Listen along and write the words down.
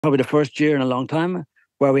probably the first year in a long time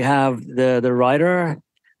where we have the rider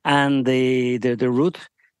and the route,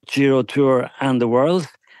 Giro, Tour, and the World,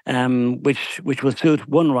 which will suit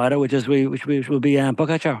one rider, which will be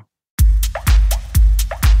Pogačar.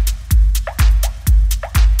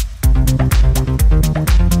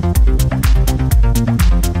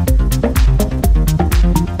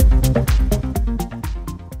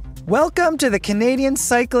 Welcome to the Canadian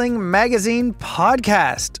Cycling Magazine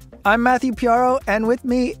podcast. I'm Matthew Piaro, and with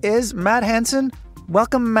me is Matt Hansen.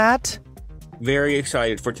 Welcome, Matt. Very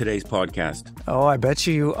excited for today's podcast. Oh, I bet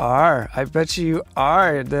you are.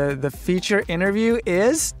 The feature interview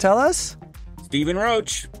is, tell us? Stephen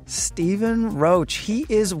Roche. Stephen Roche. He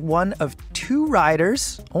is one of two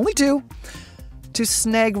riders, only two, to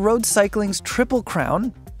snag road cycling's Triple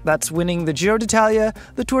Crown. That's winning the Giro d'Italia,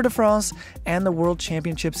 the Tour de France, and the World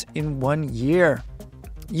Championships in 1 year.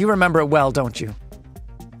 You remember it well, don't you?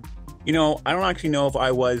 You know, I don't actually know if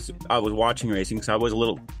I was watching racing because I was a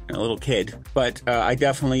little kid, but I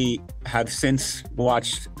definitely have since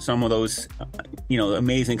watched some of those,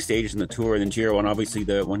 amazing stages in the Tour and the Giro, and obviously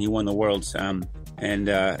when he won the Worlds. Yeah,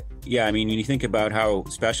 I mean, when you think about how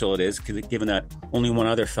special it is, given that only one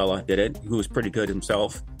other fella did it, who was pretty good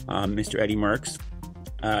himself, Mr. Eddy Merckx.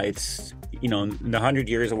 It's, in the 100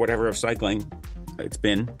 years or whatever of cycling it's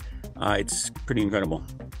been, it's pretty incredible.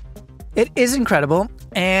 It is incredible,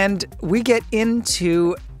 and we get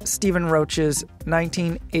into Stephen Roche's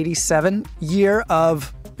 1987 year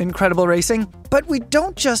of incredible racing, but we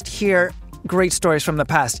don't just hear great stories from the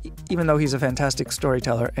past, even though he's a fantastic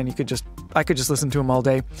storyteller, and I could just listen to him all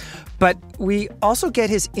day. But we also get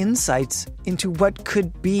his insights into what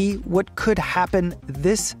could happen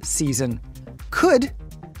this season. Could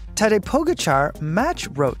Tadej Pogačar match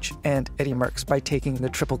Roche and Eddy Merckx by taking the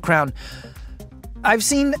Triple Crown? I've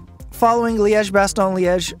seen, following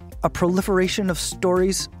Liège-Bastogne-Liège, a proliferation of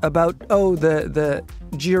stories about, the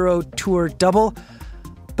Giro Tour double.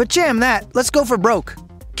 But jam that, let's go for broke.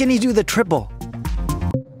 Can he do the triple?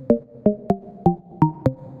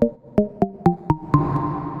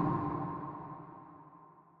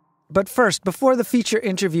 But first, before the feature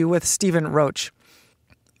interview with Stephen Roche,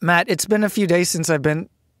 Matt, it's been a few days since I've been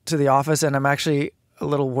to the office, and I'm actually a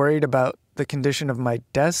little worried about the condition of my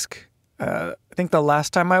desk. I think the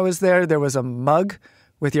last time I was there was a mug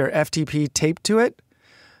with your FTP taped to it.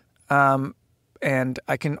 And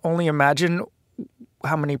I can only imagine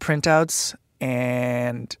how many printouts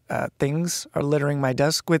and things are littering my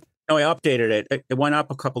desk with. No, I updated it. It went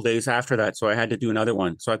up a couple days after that, so I had to do another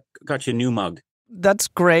one. So I got you a new mug. That's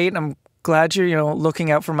great. I'm glad you're,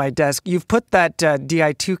 looking out for my desk. You've put that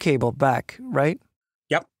Di2 cable back, right?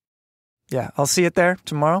 Yep. Yeah, I'll see it there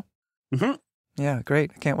tomorrow. Mm-hmm. Yeah,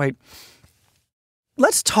 great. I can't wait.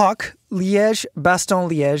 Let's talk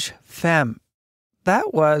Liège-Bastogne-Liège Femme.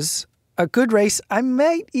 That was a good race. I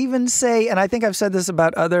might even say, and I think I've said this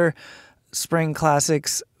about other spring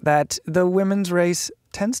classics, that the women's race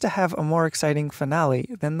tends to have a more exciting finale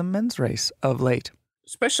than the men's race of late.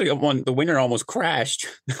 Especially when the winner almost crashed.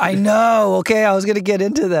 I know. Okay, I was going to get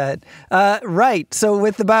into that. Right. So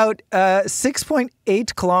with about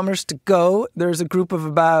 6.8 kilometers to go, there's a group of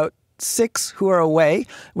about 6 who are away,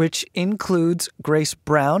 which includes Grace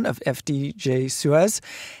Brown of FDJ Suez.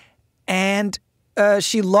 And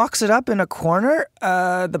she locks it up in a corner.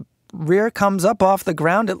 The rear comes up off the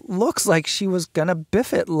ground. It looks like she was going to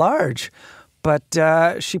biff it large. But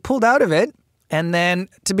she pulled out of it. And then,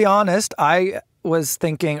 to be honest, I was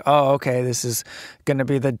thinking, this is going to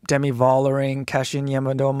be the Demi Vollering, Kasia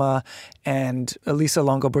Niewiadoma, and Elisa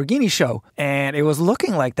Longo-Borghini show. And it was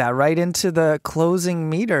looking like that right into the closing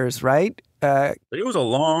meters, right? It was a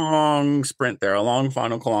long sprint there, a long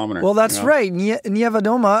final kilometer. Well, that's right.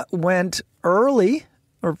 Niewiadoma went early,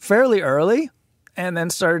 or fairly early, and then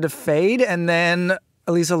started to fade. And then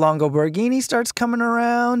Elisa Longo-Borghini starts coming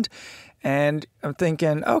around. And I'm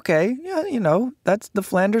thinking, that's the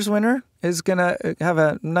Flanders winner is going to have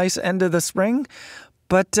a nice end of the spring.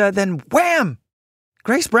 But then, wham!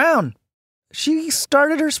 Grace Brown. She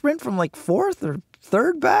started her sprint from like 4th or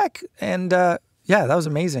 3rd back. And that was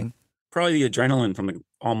amazing. Probably the adrenaline from the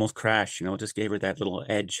almost crash, just gave her that little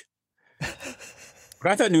edge.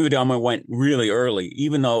 But I thought Niewiadoma went really early,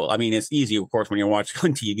 even though, it's easy, of course, when you're watching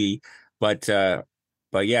on TV. But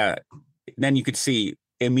yeah, then you could see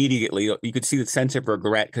immediately, you could see the sense of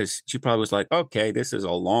regret because she probably was like, okay, this is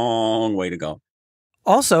a long way to go.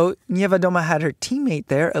 Also, Niewiadoma had her teammate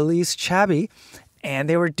there, Elise Chabi, and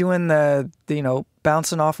they were doing the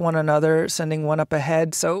bouncing off one another, sending one up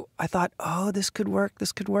ahead. So I thought, this could work.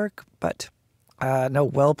 But no,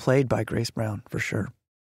 well played by Grace Brown, for sure.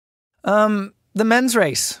 The men's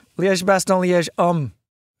race, Liège-Bastogne-Liège,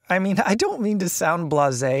 I mean, I don't mean to sound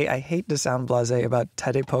blasé. I hate to sound blasé about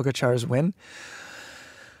Tadej Pogačar's win.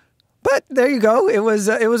 But there you go. It was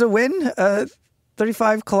a win,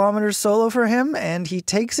 35 kilometers solo for him, and he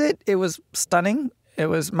takes it. It was stunning. It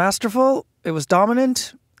was masterful. It was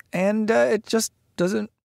dominant, and it just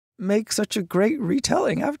doesn't make such a great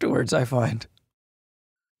retelling afterwards, I find.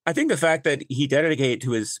 I think the fact that he dedicated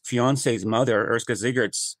to his fiance's mother, Urska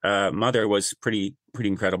Zigert's mother, was pretty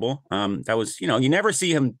incredible. That was, you never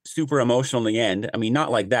see him super emotional in the end. I mean, not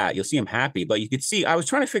like that. You'll see him happy, but you could see, I was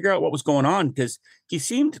trying to figure out what was going on because he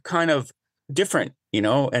seemed kind of different,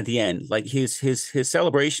 at the end. Like his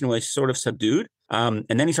celebration was sort of subdued. And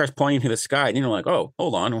then he starts pointing to the sky, and like, oh,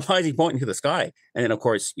 hold on, why is he pointing to the sky? And then, of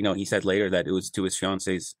course, he said later that it was to his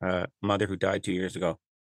fiance's mother who died 2 years ago.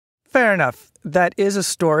 Fair enough. That is a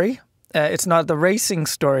story. It's not the racing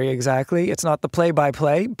story exactly. It's not the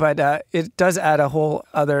play-by-play, but it does add a whole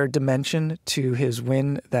other dimension to his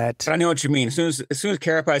win. But I know what you mean. As soon as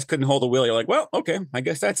Carapaz couldn't hold the wheel, you're like, well, okay, I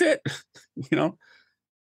guess that's it.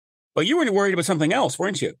 But you were worried about something else,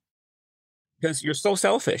 weren't you? Because you're so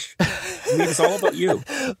selfish. I mean, it's all about you.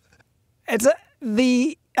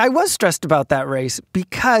 I was stressed about that race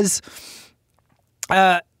because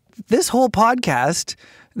this whole podcast,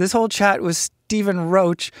 this whole chat with Stephen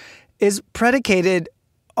Roche is predicated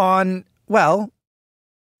on, Tadej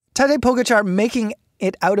Pogačar making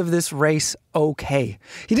it out of this race okay.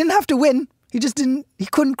 He didn't have to win. He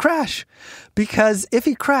couldn't crash. Because if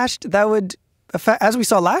he crashed, that would affect, as we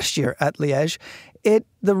saw last year at Liège,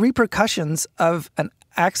 the repercussions of an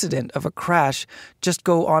accident, of a crash, just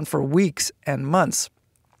go on for weeks and months.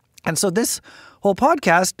 And so this whole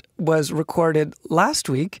podcast was recorded last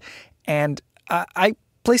week, and I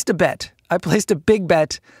placed a bet. I placed a big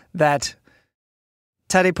bet that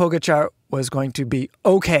Tadej Pogačar was going to be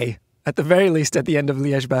okay, at the very least at the end of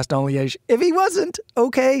Liège-Bastogne-Liège. If he wasn't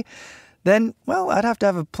okay, then, I'd have to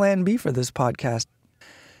have a plan B for this podcast.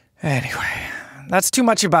 Anyway, that's too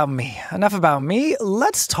much about me. Enough about me.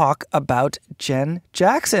 Let's talk about Jen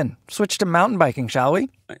Jackson. Switch to mountain biking, shall we?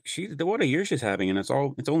 What a year she's having, and it's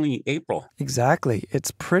only April. Exactly.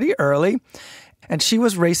 It's pretty early. And she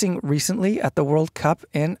was racing recently at the World Cup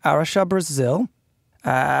in Araxá, Brazil.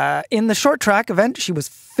 In the short track event, she was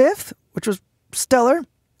 5th, which was stellar.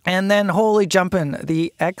 And then holy jumping,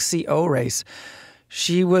 the XCO race.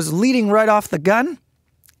 She was leading right off the gun.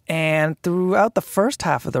 And throughout the first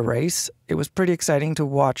half of the race, it was pretty exciting to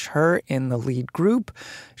watch her in the lead group.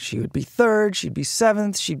 She would be 3rd, she'd be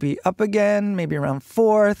 7th, she'd be up again, maybe around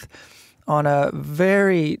 4th, on a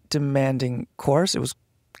very demanding course. It was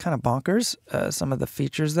kind of bonkers, some of the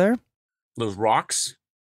features there. Those rocks?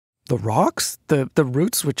 The rocks? The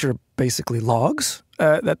routes, which are basically logs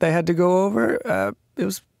that they had to go over. It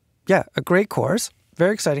was, a great course.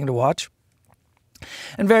 Very exciting to watch.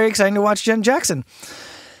 And very exciting to watch Jen Jackson.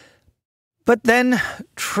 But then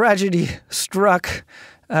tragedy struck.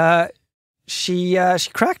 She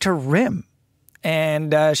cracked her rim,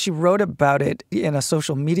 and she wrote about it in a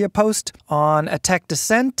social media post on a tech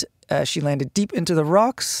descent. She landed deep into the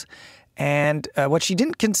rocks, and what she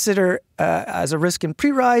didn't consider as a risk in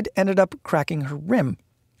pre-ride ended up cracking her rim.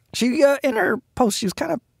 She, in her post, she was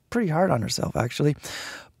kind of pretty hard on herself, actually.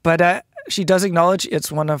 But she does acknowledge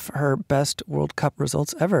it's one of her best World Cup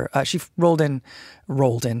results ever. She rolled in.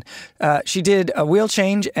 She did a wheel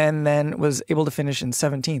change and then was able to finish in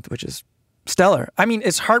 17th, which is stellar. I mean,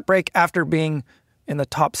 it's heartbreak after being in the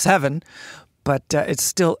top 7, but it's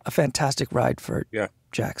still a fantastic ride for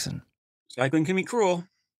Jackson. Cycling can be cruel.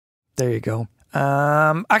 There you go.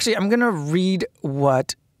 Actually, I'm going to read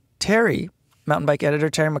what Terry, mountain bike editor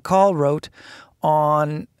Terry McCall, wrote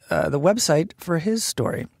on the website for his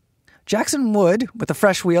story. Jackson would, with a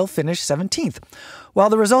fresh wheel, finish 17th. While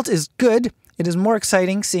the result is good, it is more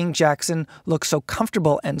exciting seeing Jackson look so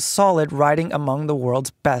comfortable and solid riding among the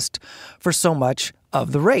world's best for so much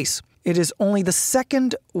of the race. It is only the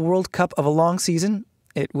 2nd World Cup of a long season.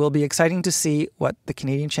 It will be exciting to see what the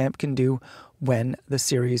Canadian champ can do when the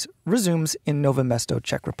series resumes in Novo Mesto,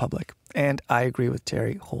 Czech Republic. And I agree with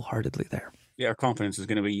Terry wholeheartedly there. Yeah, our confidence is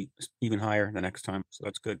going to be even higher the next time, so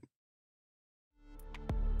that's good.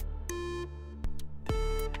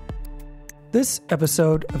 This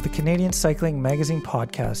episode of the Canadian Cycling Magazine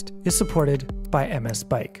podcast is supported by MS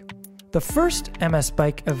Bike. The first MS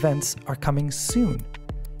Bike events are coming soon.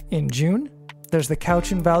 In June, there's the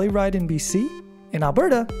Cowichan Valley Ride in BC. In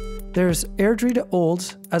Alberta, there's Airdrie to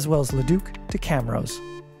Olds, as well as Leduc to Camrose.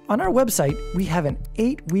 On our website, we have an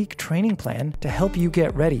 8-week training plan to help you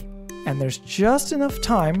get ready. And there's just enough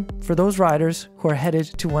time for those riders who are headed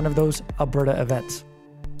to one of those Alberta events.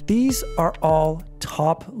 These are all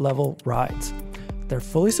top-level rides. They're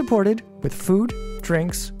fully supported with food,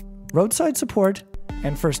 drinks, roadside support,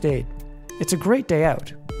 and first aid. It's a great day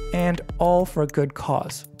out, and all for a good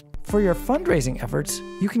cause. For your fundraising efforts,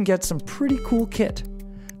 you can get some pretty cool kit.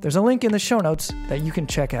 There's a link in the show notes that you can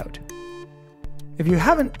check out. If you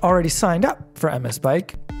haven't already signed up for MS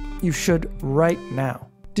Bike, you should right now.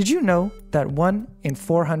 Did you know that 1 in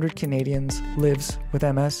 400 Canadians lives with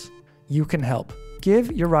MS? You can help.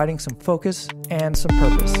 Give your riding some focus and some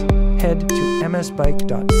purpose. Head to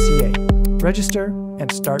msbike.ca. Register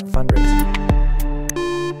and start fundraising.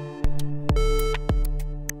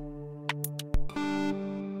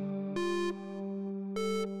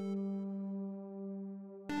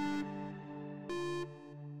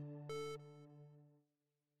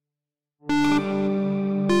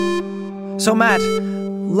 So Matt,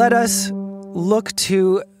 let us look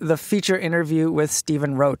to the feature interview with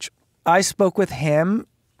Stephen Roche. I spoke with him,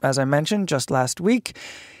 as I mentioned, just last week.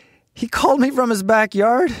 He called me from his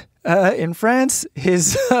backyard in France. He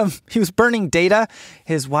was burning data.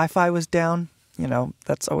 His Wi-Fi was down. You know,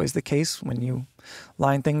 that's always the case when you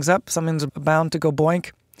line things up. Something's bound to go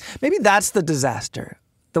boink. Maybe that's the disaster.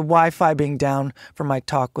 The Wi-Fi being down for my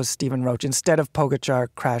talk with Stephen Roche instead of Pogačar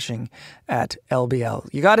crashing at LBL.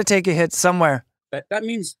 You got to take a hit somewhere. That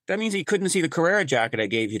means he couldn't see the Carrera jacket I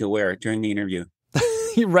gave you to wear during the interview.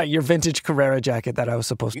 You're right, your vintage Carrera jacket that I was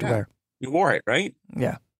supposed to wear. You wore it, right?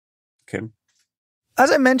 Yeah. Okay.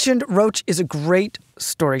 As I mentioned, Roche is a great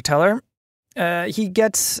storyteller. He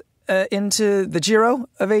gets into the Giro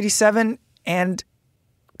of 87 and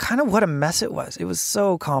kind of what a mess it was. It was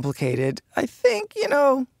so complicated. I think,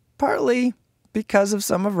 partly because of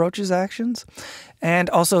some of Roche's actions and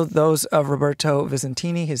also those of Roberto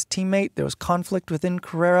Visentini, his teammate. There was conflict within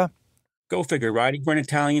Carrera. Go figure, riding for an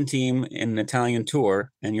Italian team in an Italian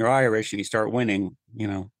tour and you're Irish and you start winning,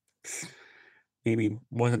 maybe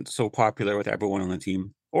wasn't so popular with everyone on the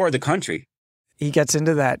team or the country. He gets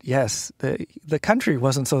into that, yes. The country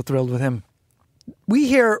wasn't so thrilled with him. We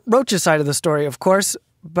hear Roche's side of the story, of course,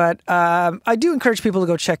 but I do encourage people to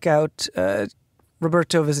go check out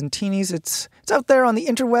Roberto Visentini's. It's out there on the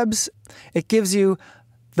interwebs. It gives you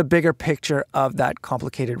the bigger picture of that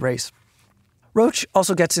complicated race. Roche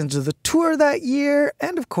also gets into the Tour that year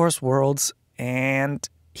and, of course, Worlds. And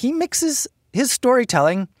he mixes his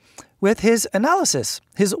storytelling with his analysis,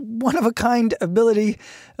 his one-of-a-kind ability,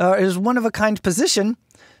 his one-of-a-kind position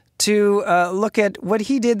to look at what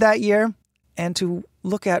he did that year and to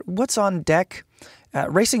look at what's on deck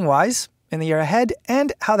racing-wise in the year ahead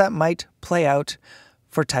and how that might play out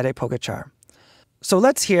for Tadej Pogačar. So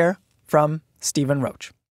let's hear from Stephen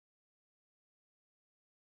Roche.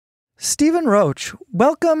 Stephen Roche,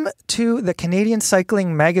 welcome to the Canadian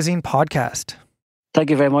Cycling Magazine podcast. Thank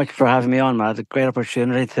you very much for having me on, Matt. A great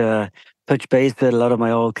opportunity to touch base with a lot of my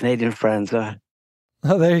old Canadian friends. Oh,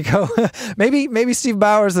 there you go. Maybe Steve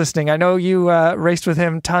Bauer's listening. I know you raced with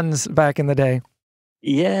him tons back in the day.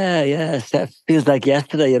 Yeah. That feels like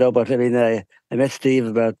yesterday, but I mean, I met Steve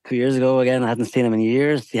about 2 years ago again. I hadn't seen him in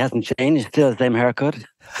years. He hasn't changed. Still the same haircut.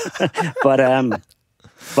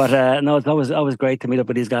 But no, it's always great to meet up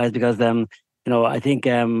with these guys because, I think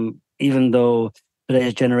even though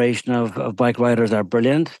today's generation of bike riders are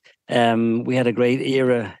brilliant, we had a great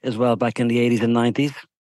era as well back in the 80s and 90s.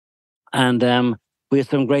 And we had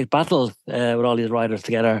some great battles with all these riders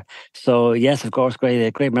together. So yes, of course,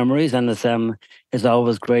 great memories. And it's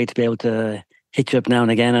always great to be able to hitch up now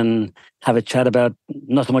and again and have a chat about,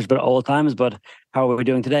 not so much about old times, but how are we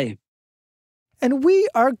doing today? And we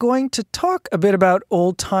are going to talk a bit about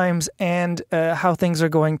old times and how things are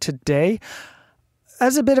going today.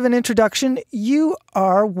 As a bit of an introduction, you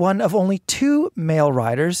are one of only 2 male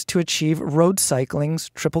riders to achieve road cycling's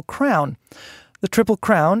Triple Crown. The Triple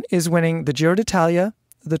Crown is winning the Giro d'Italia,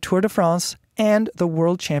 the Tour de France, and the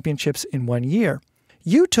World Championships in 1 year.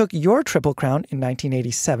 You took your Triple Crown in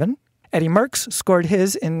 1987. Eddy Merckx scored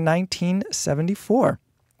his in 1974.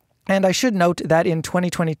 And I should note that in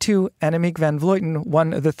 2022, Annemiek van Vleuten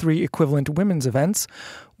won the 3 equivalent women's events,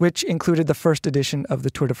 which included the first edition of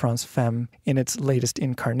the Tour de France Femme in its latest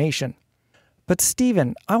incarnation. But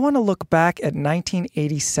Stephen, I want to look back at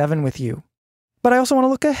 1987 with you. But I also want to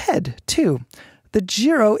look ahead, too. The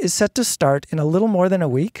Giro is set to start in a little more than a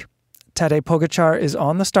week. Tadej Pogačar is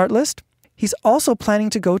on the start list. He's also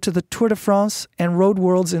planning to go to the Tour de France and Road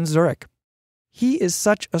Worlds in Zurich. He is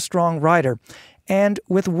such a strong rider. And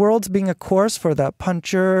with Worlds being a course for the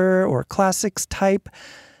puncheur or classics type,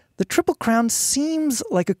 the Triple Crown seems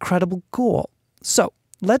like a credible goal. So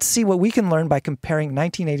let's see what we can learn by comparing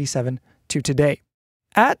 1987 to today.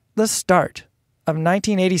 At the start of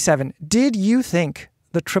 1987, did you think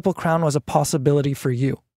the Triple Crown was a possibility for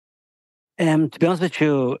you? To be honest with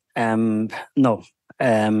you, no.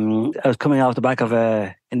 I was coming off the back of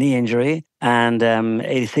a knee injury, and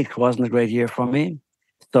 86 wasn't a great year for me.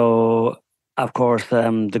 So, of course,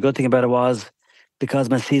 the good thing about it was because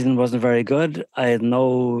my season wasn't very good, I had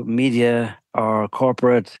no media or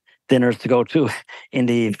corporate dinners to go to in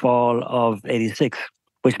the fall of 86,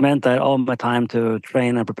 which meant I had all my time to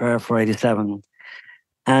train and prepare for 87.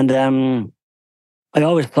 And I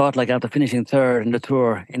always thought, like after finishing third in the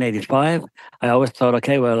Tour in '85, I always thought,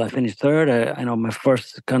 okay, well, I finished third. I know my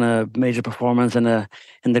first kind of major performance in the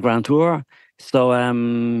Grand Tour. So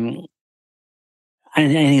anything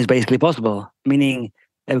is basically possible. Meaning,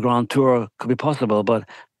 a Grand Tour could be possible, but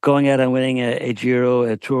going out and winning a Giro,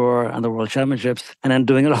 a Tour, and the World Championships, and then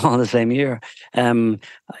doing it all in the same year, that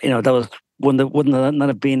was one that wouldn't not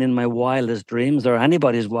have been in my wildest dreams or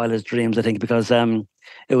anybody's wildest dreams, I think, because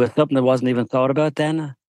it was something that wasn't even thought about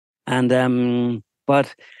then. And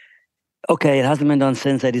but okay, it hasn't been done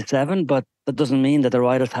since '87, but that doesn't mean that the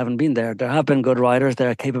riders haven't been there. There have been good riders that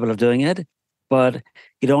are capable of doing it, but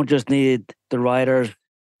you don't just need the riders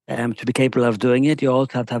to be capable of doing it. You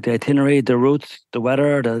also have to have the itinerary, the routes, the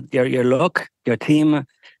weather, your luck, your team.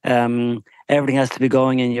 Everything has to be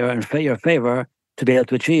going in your favor to be able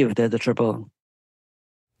to achieve the triple.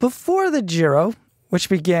 Before the Giro, which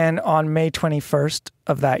began on May 21st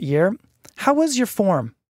of that year, how was your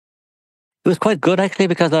form? It was quite good, actually,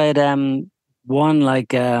 because I had won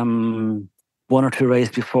like one or two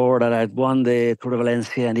races before that. I'd won the Tour de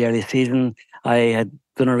Valencia in the early season. I had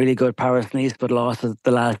done a really good Paris-Nice, but lost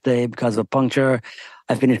the last day because of a puncture.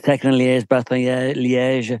 I finished second in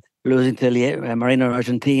Liège-Bastogne-Liège, losing to Marino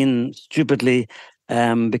Argentine stupidly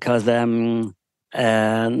because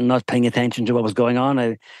not paying attention to what was going on.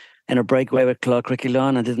 I in a breakaway with Claude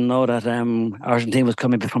Criquelon. I didn't know that Argentine was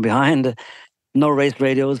coming from behind. No race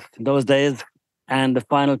radios in those days. And the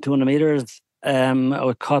final 200 meters, I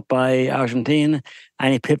was caught by Argentine,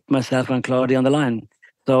 and he pipped myself and Claudia on the line.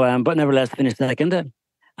 So, but nevertheless, finished second.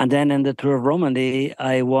 And then in the Tour of Romandy,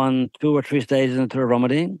 I won 2 or 3 stages in the Tour of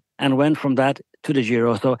Romandy and went from that to the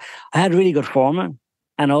Giro. So I had really good form.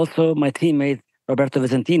 And also my teammate, Roberto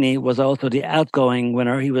Vicentini, was also the outgoing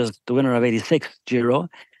winner. He was the winner of '86 Giro.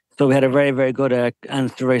 So we had a very, very good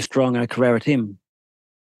and very strong Carrera team.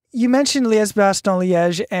 You mentioned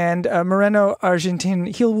Liège-Bastogne-Liège and Moreno Argentine.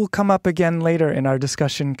 He will come up again later in our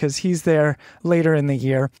discussion because he's there later in the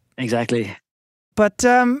year. Exactly. But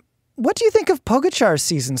what do you think of Pogačar's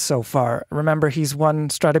season so far? Remember, he's won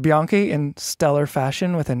Strade Bianche in stellar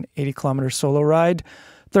fashion with an 80-kilometer solo ride,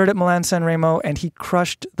 third at Milan-San Remo, and he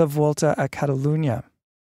crushed the Vuelta a Catalunya.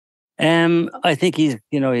 I think he's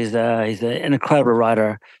an incredible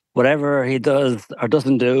rider. Whatever he does or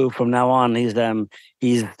doesn't do from now on, he's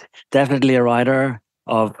definitely a rider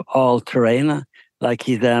of all terrain. Like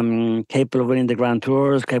he's capable of winning the Grand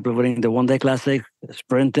Tours, capable of winning the one-day classics,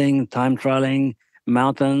 sprinting, time trialing,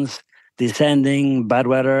 mountains, descending, bad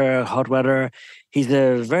weather, hot weather. He's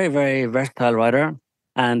a very, very versatile rider.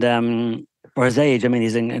 And for his age, I mean,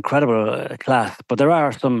 he's an incredible class. But there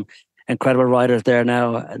are some incredible riders there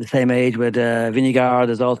now at the same age with Vingegaard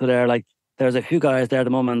is also there. Like, there's a few guys there at the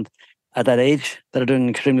moment at that age that are doing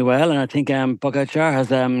extremely well, and I think Pogačar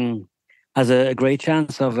has a great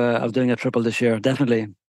chance of doing a triple this year, definitely.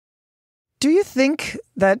 Do you think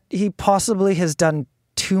that he possibly has done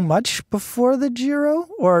too much before the Giro,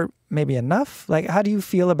 or maybe enough? Like, how do you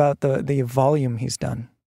feel about the volume he's done?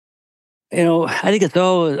 I think it's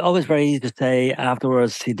always very easy to say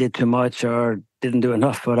afterwards he did too much or didn't do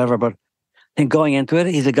enough, or whatever. But I think going into it,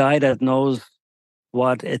 he's a guy that knows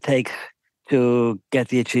what it takes to get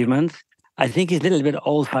the achievement. I think he's a little bit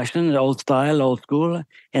old-fashioned, old style, old school,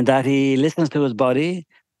 in that he listens to his body,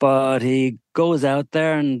 but he goes out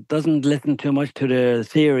there and doesn't listen too much to the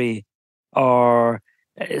theory. Or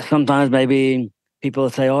sometimes maybe people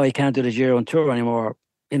say, "Oh, he can't do the Giro and Tour anymore."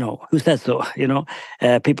 Who says so?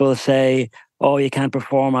 People say, "Oh, you can't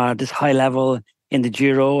perform at this high level in the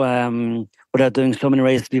Giro without doing so many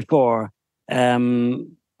races before."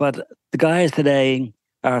 But the guys today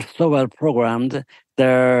are so well programmed.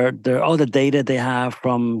 They're all the data they have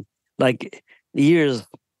from like years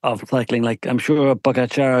of cycling. Like, I'm sure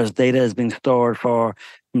Pogačar's data has been stored for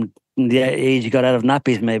the age he got out of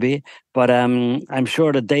nappies, maybe. But I'm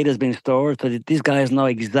sure the data has been stored so that these guys know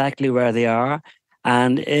exactly where they are.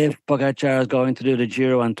 And if Pogačar is going to do the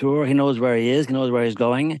Giro and Tour, he knows where he is, he knows where he's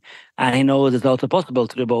going, and he knows it's also possible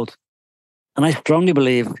to do both. And I strongly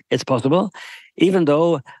believe it's possible, even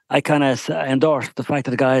though I kind of endorse the fact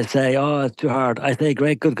that the guys say, "Oh, it's too hard." I say,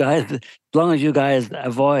 "Great, good guys. As long as you guys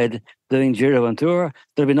avoid doing Giro and Tour,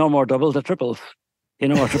 there'll be no more doubles or triples,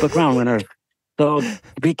 or Triple Crown winners." So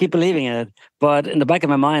we keep believing in it. But in the back of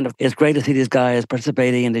my mind, it's great to see these guys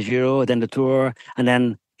participating in the Giro, then the Tour, and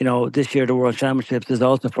then, this year the World Championships is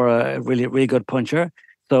also for a really, really good puncher.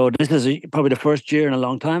 So this is probably the first year in a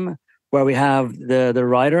long time where we have the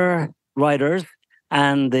riders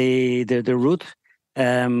and the route,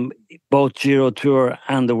 both Giro, Tour,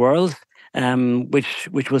 and the Worlds,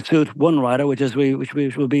 which will suit one rider, which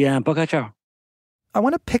will be Pogačar. I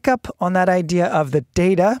want to pick up on that idea of the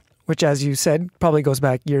data, which, as you said, probably goes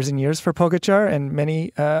back years and years for Pogačar and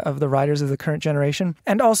many of the riders of the current generation.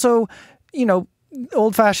 And also,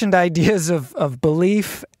 old-fashioned ideas of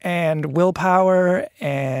belief and willpower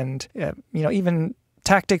and, even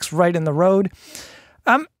tactics right in the road.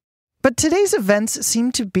 But today's events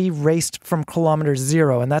seem to be raced from kilometer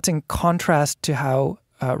zero, and that's in contrast to how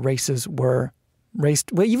races were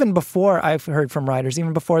raced. Well, even before, I've heard from riders,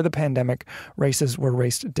 even before the pandemic, races were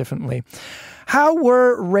raced differently. How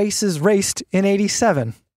were races raced in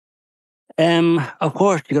 87? Of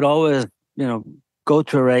course, you could always, go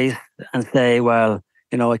to a race and say, well,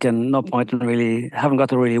 I can no point in really haven't got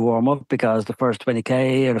to really warm up because the first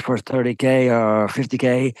 20K or the first 30K or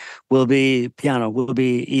 50K will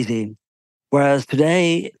be easy. Whereas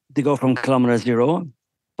today they go from kilometer zero.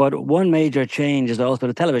 But one major change is also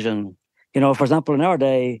the television. For example, in our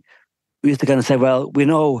day, we used to kind of say, well, we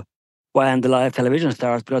know when the live television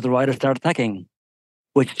starts because the riders start attacking,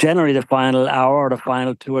 which generally the final hour or the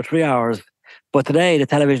final 2 or 3 hours. But today the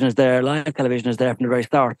television is there, live television is there from the very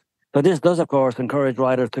start. So this does, of course, encourage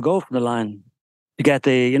riders to go from the line to get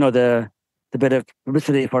the bit of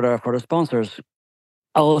publicity for the sponsors.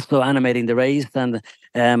 Also animating the race and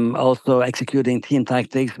also executing team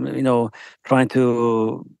tactics. Trying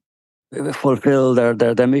to fulfill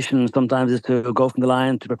their mission. Sometimes is to go from the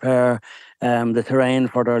line to prepare the terrain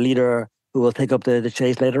for their leader who will take up the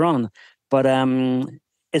chase later on. But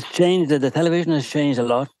it's changed. The television has changed a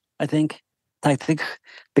lot, I think, tactics,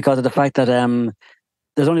 because of the fact that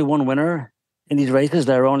there's only one winner in these races.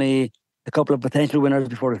 There are only a couple of potential winners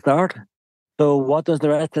before the start. So what does the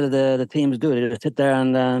rest of the teams do? They just sit there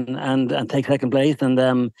and take second place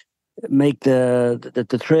and make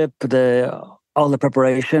the trip, all the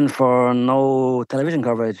preparation for no television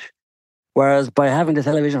coverage. Whereas by having the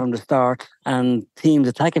television from the start and teams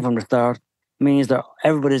attacking from the start means that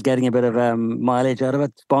everybody's getting a bit of mileage out of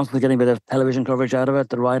it. Sponsors are getting a bit of television coverage out of it.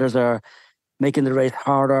 The riders are making the race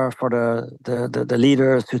harder for the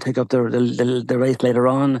leaders who take up the race later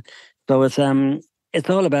on. So it's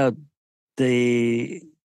all about the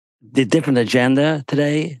different agenda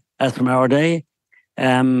today as from our day.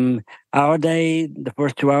 Our day, the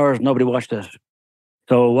first 2 hours, nobody watched it.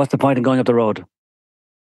 So what's the point in going up the road?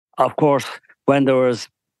 Of course, when there was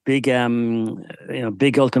big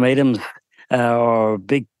ultimatums or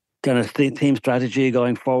big kind of team strategy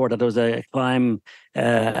going forward, that there was a climb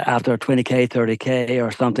after 20K, 30K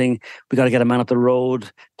or something, we got to get a man up the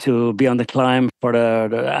road to be on the climb for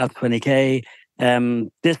the after 20K.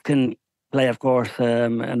 This can play, of course,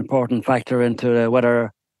 an important factor into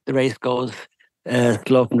whether the race goes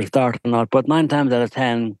slow from the start or not. But 9 times out of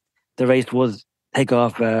 10, the race was take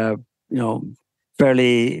off,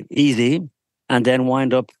 fairly easy, and then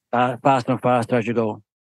wind up faster and faster as you go.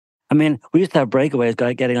 I mean, we used to have breakaways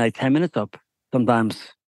getting like 10 minutes up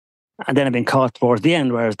sometimes, and then have been caught towards the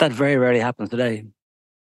end, whereas that very rarely happens today.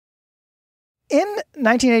 In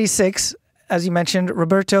 1986, as you mentioned,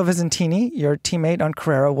 Roberto Visentini, your teammate on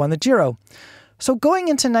Carrera, won the Giro. So going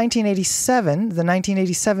into 1987, the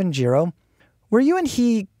 1987 Giro, were you and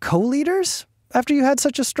he co-leaders after you had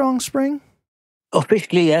such a strong spring?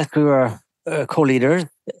 Officially, yes, we were co-leaders.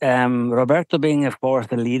 Roberto being, of course,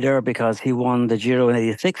 the leader because he won the Giro in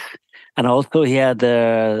 86. And also he had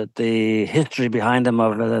the history behind him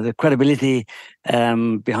of the credibility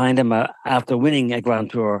behind him after winning a Grand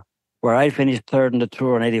Tour, where I finished third in the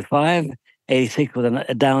Tour in 85. 86 was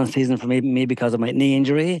a down season for me because of my knee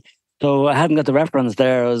injury. So I hadn't got the reference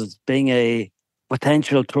there as being a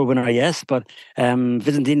potential Tour winner, yes, but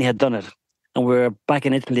Visentini had done it. And we're back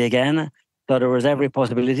in Italy again. So there was every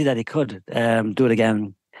possibility that he could do it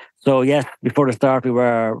again. So yes, before the start, we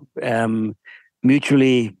were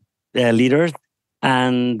mutually leaders,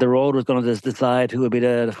 and the road was going to decide who would be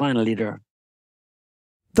the final leader.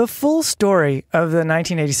 The full story of the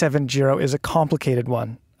 1987 Giro is a complicated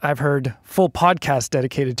one. I've heard full podcasts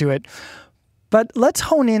dedicated to it. But let's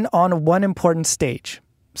hone in on one important stage,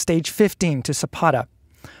 stage 15 to Zapata.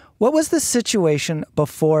 What was the situation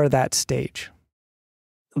before that stage?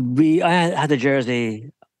 I had the jersey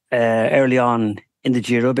early on in the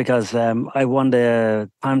Giro because I won the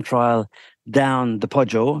time trial down the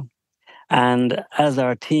Poggio. And as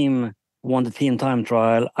our team won the team time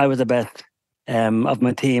trial, I was the best of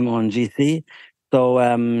my team on GC. So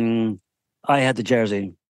I had the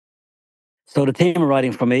jersey. So the team were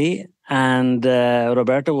riding for me, and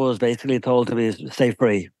Roberto was basically told to be stay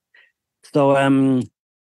free. So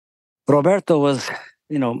Roberto was,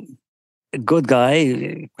 a good guy,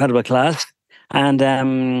 incredible class,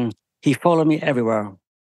 and he followed me everywhere.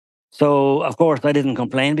 So of course I didn't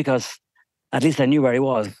complain because at least I knew where he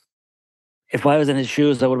was. If I was in his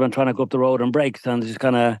shoes, I would have been trying to go up the road on brakes and just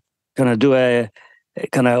kind of do a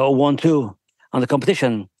kind of a 1-2 on the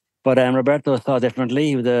competition. But Roberto saw differently.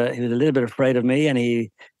 He was a little bit afraid of me, and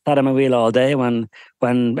he sat on my wheel all day. When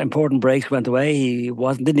important breaks went away, he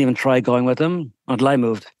didn't even try going with them until I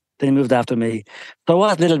moved. Then he moved after me. So I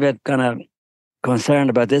was a little bit kind of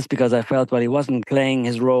concerned about this because I felt, well, he wasn't playing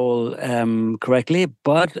his role correctly.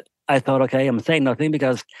 But I thought, okay, I'm saying nothing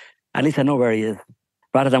because at least I know where he is,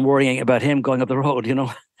 rather than worrying about him going up the road, and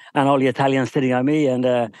all the Italians sitting on me and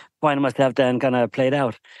finding myself then kind of played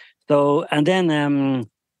out. So, and then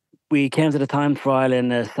we came to the time trial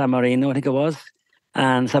in San Marino, I think it was,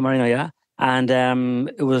 and San Marino, yeah. And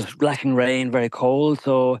it was lashing rain, very cold.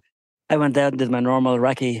 So I went out and did my normal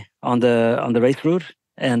recce on the race route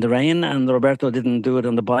in the rain, and Roberto didn't do it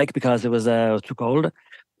on the bike because it was too cold.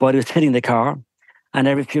 But he was hitting the car, and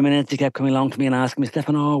every few minutes he kept coming along to me and asking me,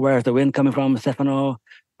 Stefano, where's the wind coming from? Stefano,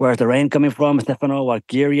 where's the rain coming from? Stefano, what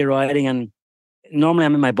gear are you riding? And normally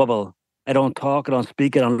I'm in my bubble. I don't talk, I don't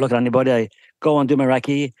speak, I don't look at anybody. I go and do my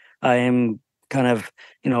recce. I am kind of,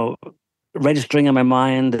 registering in my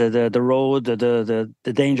mind the road,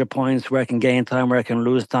 the danger points, where I can gain time, where I can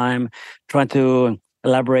lose time, trying to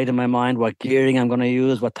elaborate in my mind what gearing I'm going to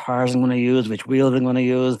use, what tires I'm going to use, which wheels I'm going to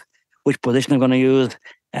use, which position I'm going to use.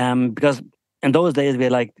 Because in those days we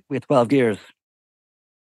had 12 gears,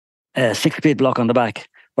 6-speed block on the back,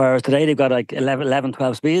 whereas today they've got like 11,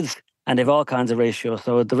 12 speeds, and they've all kinds of ratios.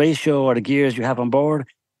 So the ratio or the gears you have on board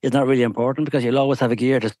is not really important because you'll always have a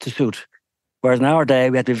gear to suit. Whereas in our day,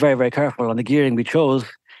 we had to be very, very careful on the gearing we chose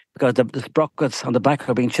because the sprockets on the back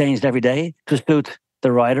are being changed every day to suit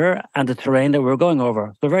the rider and the terrain that we were going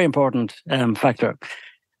over. So a very important factor.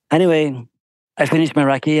 Anyway, I finished my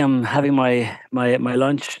recce. I'm having my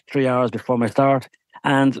lunch 3 hours before my start,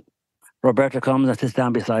 and Roberto comes and sits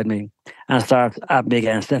down beside me and starts at me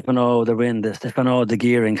again. Stefano, the wind, Stefano, the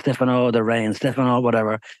gearing, Stefano, the rain, Stefano,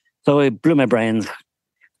 whatever. So it blew my brains.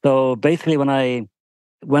 So basically, when I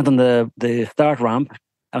went on the start ramp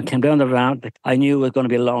and came down the ramp, I knew it was going to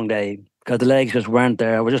be a long day because the legs just weren't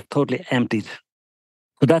there. I was just totally emptied.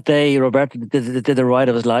 So that day, Roberto did the ride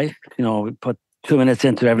of his life. We put 2 minutes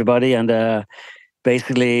into everybody and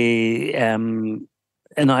basically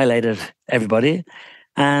annihilated everybody.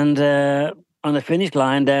 And on the finish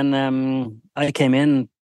line, then I came in.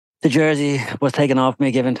 The jersey was taken off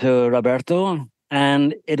me, given to Roberto,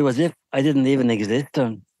 and it was as if I didn't even exist.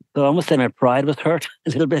 So I must say my pride was hurt a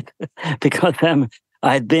little bit because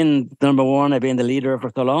I had been number one, I'd been the leader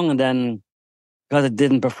for so long, and then because it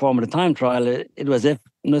didn't perform at the time trial, it was as if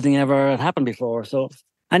nothing ever had happened before. So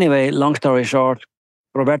anyway, long story short,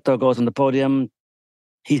 Roberto goes on the podium.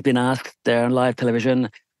 He's been asked there on live television,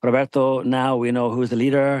 Roberto, now we know who's the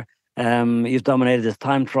leader. You've dominated this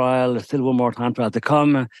time trial. There's still one more time trial to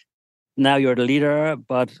come. Now you're the leader,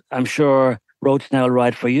 but I'm sure Roche now will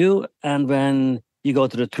ride for you. And when you go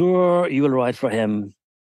to the Tour, you will ride for him.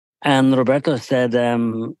 And Roberto said,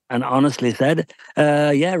 and honestly said,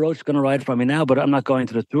 yeah, Roche's going to ride for me now, but I'm not going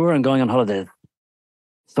to the Tour. I'm going on holidays.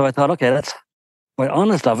 So I thought, okay, that's quite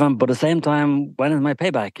honest of him, but at the same time, when is my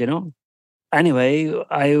payback, Anyway,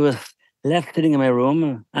 I was left sitting in my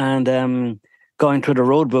room and going through the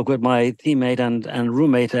road book with my teammate and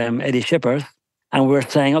roommate, Eddy Merckx. And we're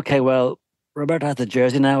saying, okay, well, Roberto has the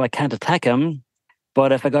jersey now. I can't attack him.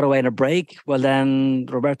 But if I got away in a break, well, then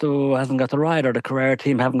Roberto hasn't got to ride, or the Carrera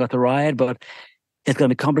team haven't got to ride. But it's going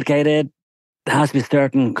to be complicated. There has to be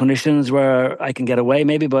certain conditions where I can get away,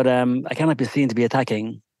 maybe, but I cannot be seen to be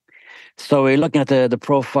attacking. So we're looking at the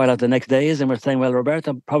profile of the next days, and we're saying, well,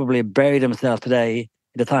 Roberto probably buried himself today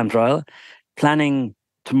in the time trial, planning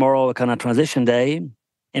tomorrow a kind of transition day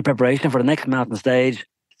in preparation for the next mountain stage.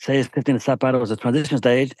 Say 15 Zapata was a transition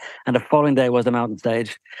stage, and the following day was the mountain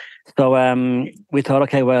stage. So we thought,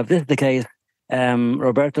 okay, well, if this is the case,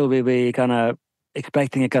 Roberto will be kind of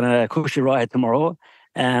expecting a kind of cushy ride tomorrow,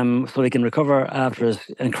 so he can recover after his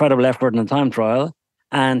incredible effort in the time trial,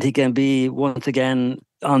 and he can be once again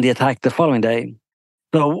on the attack the following day.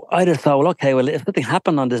 So I just thought, well, okay, well, if something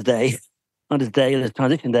happened on this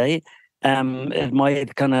transition day, it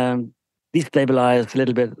might kind of destabilize a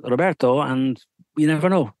little bit Roberto, and you never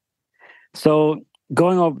know. So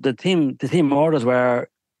going up the team orders were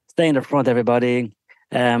stay in the front, everybody.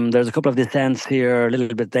 There's a couple of descents here, a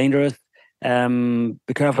little bit dangerous.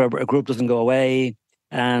 Be careful a group doesn't go away,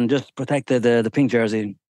 and just protect the pink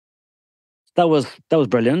jersey. That was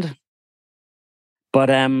brilliant. But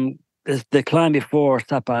the climb before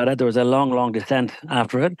Zapata, there was a long descent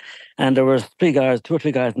after it, and there was two or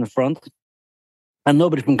three guys in the front, and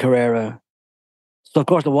nobody from Carrera. So of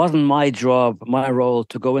course it wasn't my job, my role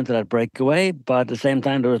to go into that breakaway, but at the same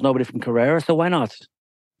time there was nobody from Carrera, so why not?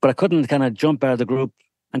 But I couldn't kind of jump out of the group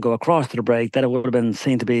and go across to the break. That it would have been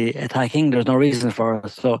seen to be attacking. There's no reason for it.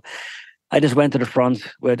 So I just went to the front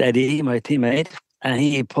with Eddy, my teammate, and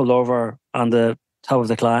he pulled over on the top of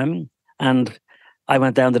the climb, and I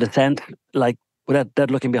went down the descent like without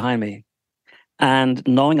looking behind me, and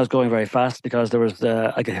knowing I was going very fast because there was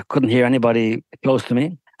I couldn't hear anybody close to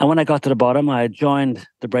me. And when I got to the bottom, I joined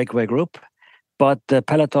the breakaway group, but the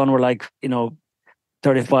peloton were like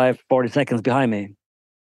 35, 40 seconds behind me.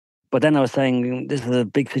 But then I was saying, this is a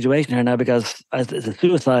big situation here now because it's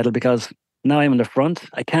suicidal, because now I'm in the front.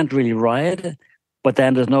 I can't really ride, but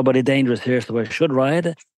then there's nobody dangerous here, so I should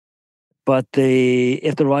ride. But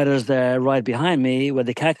if the riders ride behind me, when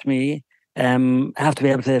they catch me, have to be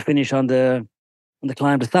able to finish on the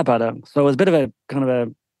climb to Zapata. So it was a bit of a kind of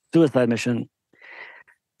a suicide mission.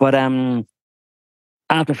 But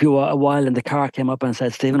after a while, and the car came up and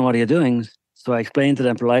said, "Stephen, what are you doing?" So I explained to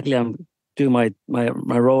them politely, I'm doing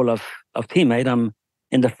my role of teammate. I'm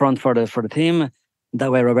in the front for the team.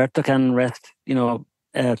 That way Roberto can rest,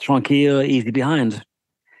 tranquilo, easy behind.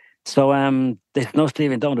 So they said, "No,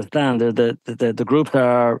 Stephen, don't understand. The groups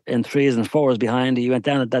are in 3s and 4s behind. You went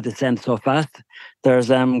down that descent so fast. There's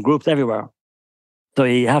groups everywhere. So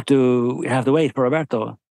you have to wait for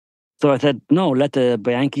Roberto." So I said, "No, let the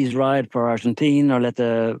Bianchis ride for Argentine, or let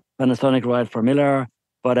the Panasonic ride for Miller.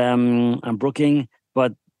 But I'm brooking.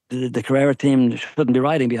 But the Carrera team shouldn't be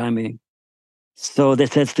riding behind me." So they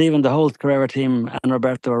said, "Stephen, the whole Carrera team and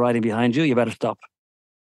Roberto are riding behind you. You better stop."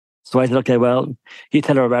 So I said, "Okay, well, you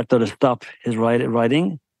tell Roberto to stop his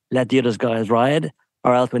riding, let the other guys ride,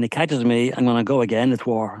 or else when he catches me, I'm going to go again. It's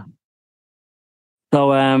war." So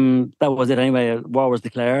that was it anyway. War was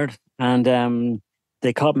declared, and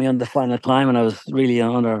they caught me on the final climb, and I was really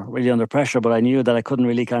under pressure. But I knew that I couldn't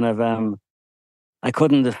really I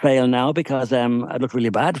couldn't fail now, because I looked really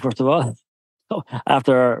bad, first of all, so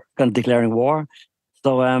after kind of declaring war.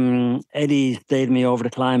 So Eddy stayed me over the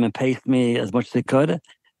climb and paced me as much as he could.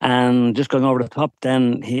 And just going over the top,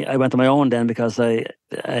 then I went on my own then, because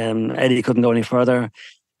Eddy couldn't go any further.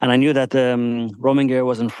 And I knew that Rominger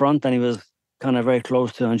was in front, and he was kind of very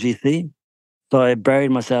close to on GC. So I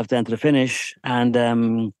buried myself then to the finish, and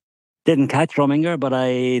didn't catch Rominger, but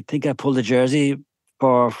I think I pulled the jersey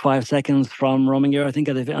for 5 seconds from Rominger, I think,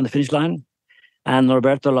 on the finish line. And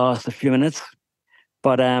Roberto lost a few minutes.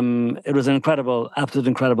 But it was an absolute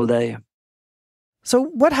incredible day. So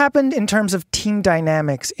what happened in terms of team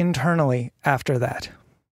dynamics internally after that?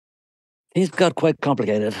 Things got quite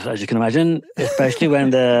complicated, as you can imagine, especially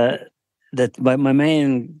when my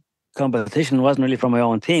main competition wasn't really from my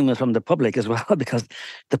own team, it was from the public as well, because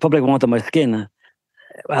the public wanted my skin.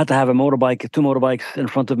 I had to have two motorbikes in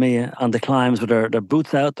front of me on the climbs with their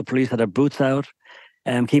boots out. The police had their boots out,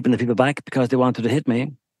 keeping the people back because they wanted to hit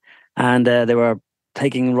me. And they were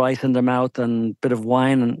taking rice in their mouth and a bit of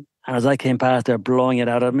wine. And as I came past, they're blowing it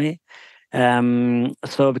out at me.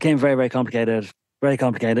 So it became very, very complicated. Very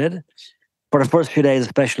complicated. For the first few days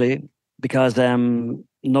especially, because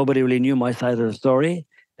nobody really knew my side of the story.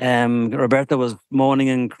 Roberto was moaning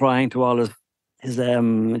and crying to all his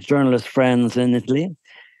journalist friends in Italy.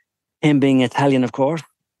 Him being Italian, of course.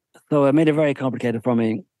 So it made it very complicated for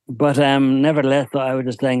me. But nevertheless, I was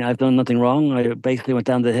just saying I've done nothing wrong. I basically went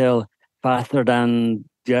down the hill faster than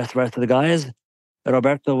the rest of the guys.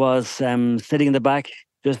 Roberto was sitting in the back,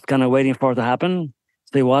 just kind of waiting for it to happen.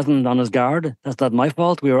 So he wasn't on his guard. That's not my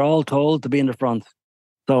fault. We were all told to be in the front.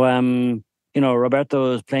 So,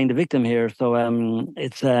 Roberto is playing the victim here. So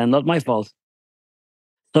it's not my fault.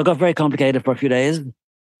 So it got very complicated for a few days.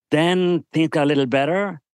 Then things got a little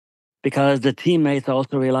better, because the teammates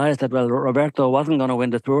also realized that, well, Roberto wasn't going to win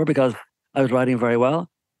the Tour because I was riding very well.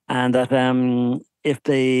 And that if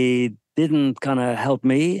they didn't kind of help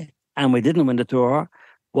me and we didn't win the Tour,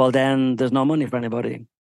 well, then there's no money for anybody.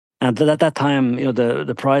 And at that time,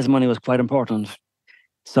 the prize money was quite important.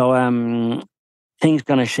 So things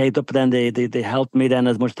kind of shaped up. Then they helped me then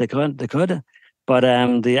as much as they could. But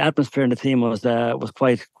the atmosphere in the team was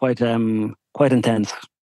quite intense.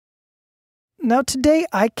 Now, today,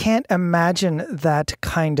 I can't imagine that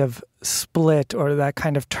kind of split or that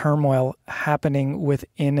kind of turmoil happening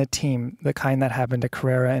within a team, the kind that happened to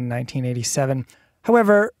Carrera in 1987.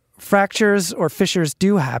 However, fractures or fissures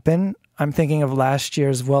do happen. I'm thinking of last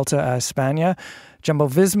year's Vuelta a España.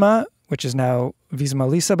 Jumbo-Visma, which is now Visma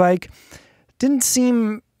Lease bike, didn't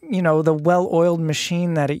seem, the well-oiled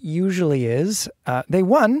machine that it usually is. They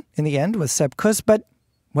won in the end with Sepp Kuss, but,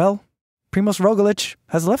 well, Primož Roglič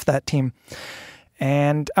has left that team.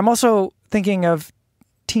 And I'm also thinking of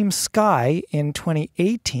Team Sky in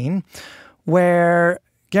 2018, where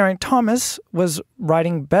Geraint Thomas was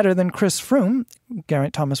riding better than Chris Froome.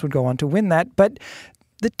 Geraint Thomas would go on to win that, but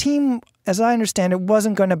the team, as I understand it,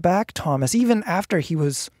 wasn't going to back Thomas, even after he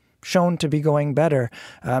was shown to be going better.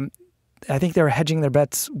 I think they were hedging their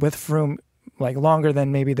bets with Froome longer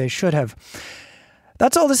than maybe they should have.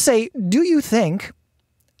 That's all to say, do you think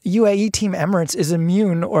UAE Team Emirates is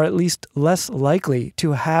immune or at least less likely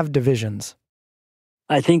to have divisions?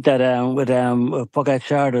 I think that with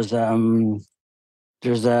Pogačar,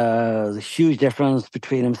 there's a huge difference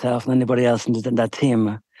between himself and anybody else in that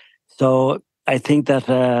team. So I think that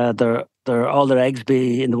they're all their eggs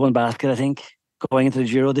be in the one basket, I think, going into the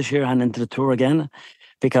Giro this year and into the Tour again,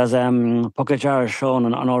 because Pogačar has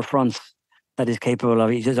shown on all fronts that he's capable of.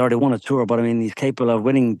 He's already won a Tour, but I mean, he's capable of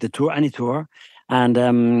winning the Tour, any Tour. And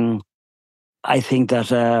I think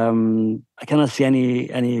that I cannot see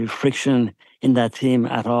any friction in that team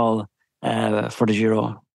at all for the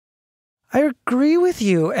Giro. I agree with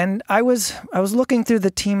you, and I was looking through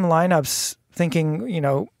the team lineups, thinking,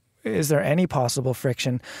 is there any possible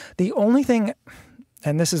friction? The only thing,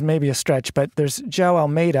 and this is maybe a stretch, but there's João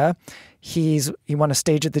Almeida. He won a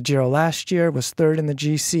stage at the Giro last year, was third in the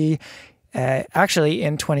GC. Actually,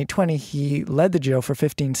 in 2020, he led the Giro for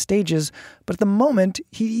 15 stages, but at the moment,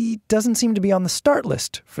 he doesn't seem to be on the start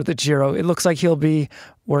list for the Giro. It looks like he'll be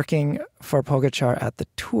working for Pogačar at the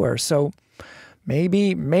Tour. So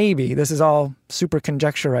maybe, this is all super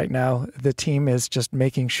conjecture right now. The team is just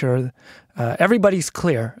making sure everybody's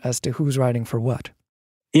clear as to who's riding for what.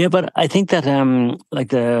 Yeah, but I think that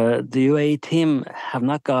the UAE team have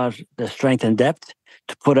not got the strength and depth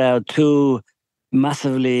to put out two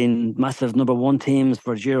massive number one teams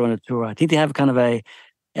for Giro and the Tour. I think they have kind of a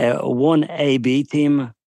one A-B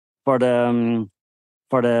team for the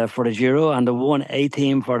Giro and the one A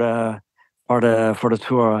team for the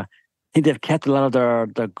Tour. I think they've kept a lot of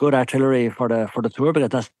their good artillery for the Tour,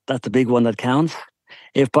 because that's the big one that counts.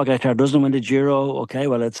 If Pogačar doesn't win the Giro, okay,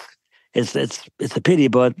 well it's a pity,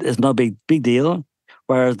 but it's not a big deal.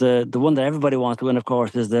 Whereas the one that everybody wants to win, of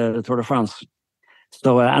course, is the Tour de France.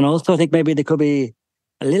 So, and also I think maybe they could be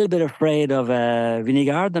a little bit afraid of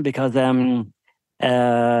Vingegaard, because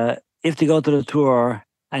if they go to the Tour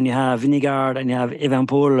and you have Vingegaard and you have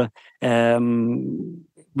Evenepoel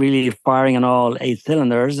really firing on all 8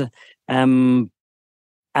 cylinders, and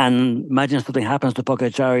imagine something happens to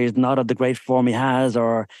Pogačar, he's not at the great form he has,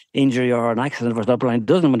 or injury or an accident for example, and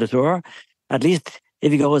doesn't win the Tour, at least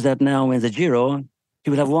if he goes out now and wins the Giro, he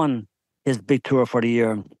will have won his big Tour for the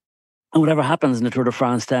year. And whatever happens in the Tour de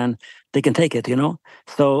France, then they can take it,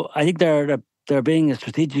 So I think they're being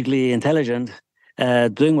strategically intelligent,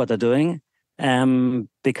 doing what they're doing,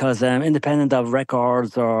 because independent of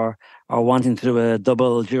records or wanting to do a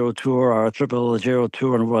double Giro Tour or a triple Giro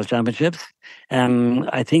Tour and World Championships,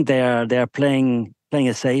 I think they are playing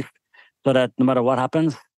it safe, so that no matter what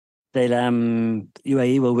happens, they'll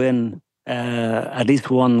UAE will win at least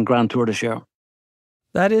one Grand Tour this year.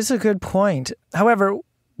 That is a good point. However,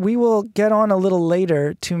 we will get on a little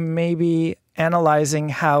later to maybe analyzing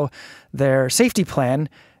how their safety plan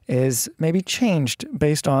is maybe changed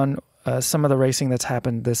based on some of the racing that's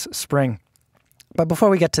happened this spring. But before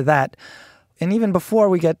we get to that, and even before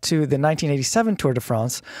we get to the 1987 Tour de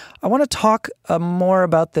France, I want to talk more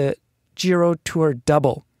about the Giro Tour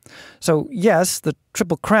double. So yes, the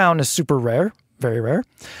Triple Crown is super rare, very rare.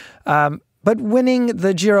 But winning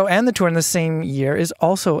the Giro and the Tour in the same year is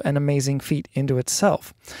also an amazing feat into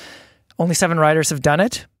itself. Only 7 riders have done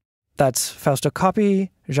it. That's Fausto Coppi,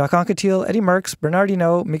 Jacques Anquetil, Eddy Merckx, Bernard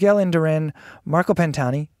Hinault, Miguel Indurain, Marco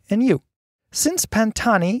Pantani, and you. Since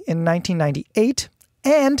Pantani in 1998,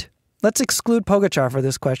 and let's exclude Pogačar for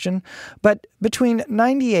this question, but between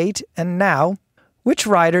 98 and now, which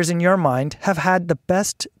riders in your mind have had the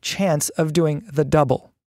best chance of doing the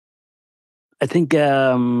double? I think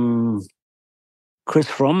Chris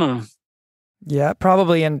Froome. Yeah,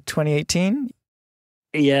 probably in 2018.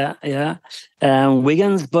 Yeah.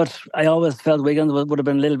 Wiggins, but I always felt Wiggins would have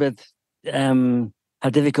been a little bit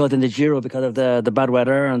had difficult in the Giro because of the bad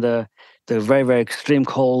weather and the very, very extreme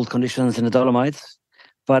cold conditions in the Dolomites.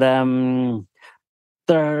 But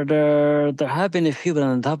there have been a few, but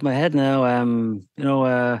on the top of my head now,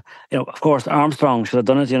 of course Armstrong should have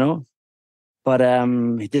done it, but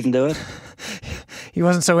he didn't do it. he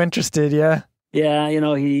wasn't so interested, yeah? Yeah,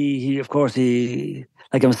 he of course,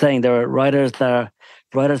 like I'm saying, there are riders had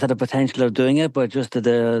the potential of doing it, but just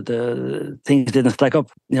the things didn't stack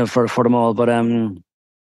up, for them all. But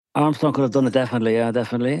Armstrong could have done it definitely, yeah,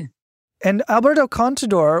 definitely. And Alberto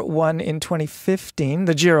Contador won in 2015,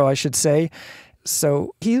 the Giro, I should say.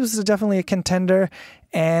 So he was definitely a contender.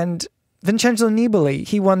 And Vincenzo Nibali,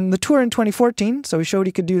 he won the Tour in 2014, so he showed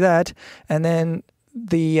he could do that. And then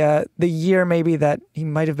the year maybe that he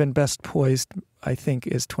might have been best poised, I think,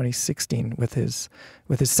 is 2016 with his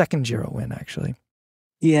second Giro win, actually.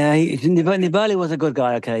 Yeah, Nibali was a good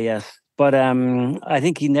guy, okay, yes. But I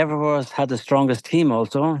think he never had the strongest team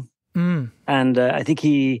also. And I think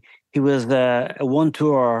he was a one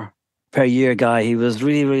tour per year guy. He was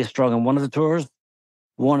really, really strong in one of the tours,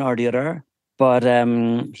 one or the other. But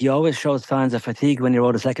he always showed signs of fatigue when he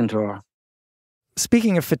rode a second tour.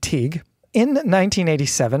 Speaking of fatigue, in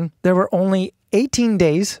 1987, there were only 18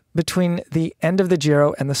 days between the end of the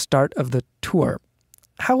Giro and the start of the Tour.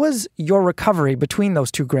 How was your recovery between those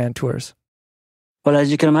two Grand Tours? Well,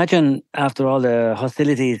 as you can imagine, after all the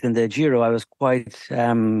hostilities in the Giro, I was quite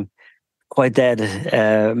dead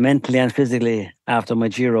mentally and physically after my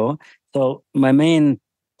Giro. So my main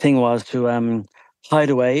thing was to hide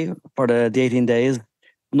away for the 18 days.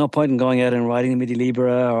 No point in going out and riding the Midi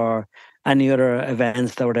Libera or any other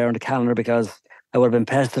events that were there on the calendar, because I would have been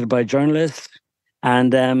pestered by journalists,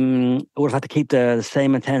 and I would have had to keep the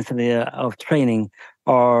same intensity of training,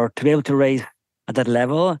 or to be able to race at that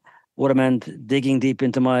level would have meant digging deep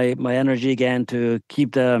into my energy again to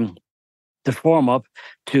keep the form up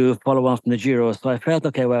to follow on from the Giro. So I felt,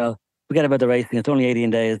 okay, well, forget about the racing. It's only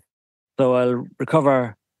 18 days. So I'll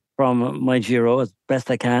recover from my Giro as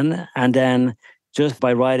best I can. And then just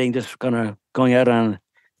by riding, just kind of going out and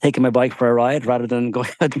taking my bike for a ride rather than going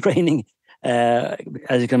out training, as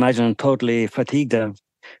you can imagine, I'm totally fatigued.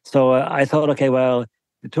 So I thought, okay, well,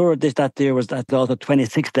 the tour that year was also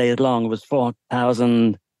 26 days long. It was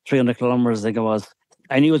 4,300 kilometers, I think it was.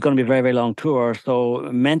 I knew it was going to be a very, very long tour. So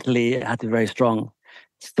mentally, it had to be very strong.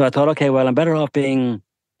 So I thought, okay, well, I'm better off being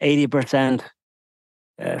 80%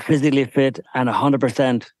 physically fit and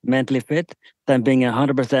 100% mentally fit than being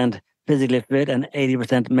 100% physically fit and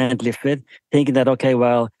 80% mentally fit, thinking that, okay,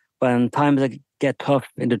 well, when times get tough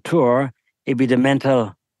in the tour, it'd be the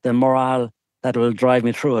morale that will drive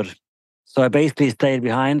me through it. So I basically stayed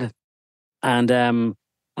behind, and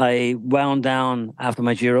I wound down after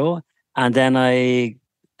my Giro, and then I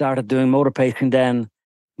started doing motor pacing then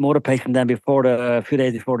before a few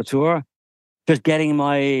days before the tour, just getting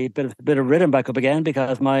my bit of rhythm back up again,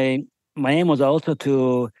 because my aim was also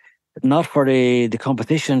to, not for the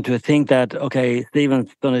competition, to think that, okay, Stephen's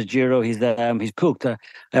done his Giro, he's cooked.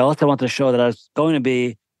 I also wanted to show that I was going to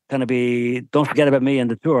be don't forget about me in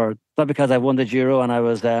the tour. Not because I won the Giro and I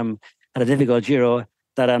was had a difficult Giro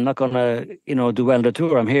that I'm not going to do well in the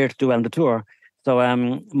tour. I'm here to do well in the tour. So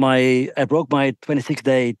I broke my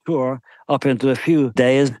 26-day tour up into a few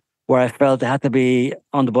days where I felt it had to be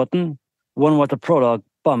on the button. One was the prologue.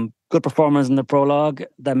 Boom. Good performance in the prologue.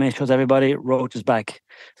 That shows everybody Roche is back.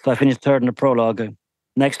 So I finished third in the prologue.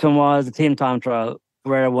 Next one was the team time trial,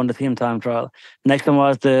 where I won the team time trial. Next one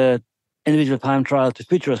was the individual time trial to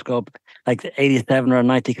Futuroscope, like 87 or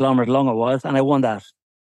 90 kilometers long it was, and I won that.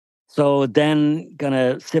 So then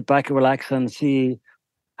gonna sit back and relax and see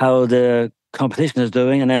how the competition is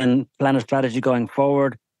doing, and then plan a strategy going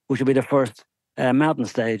forward, which will be the first mountain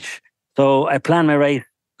stage. So I planned my race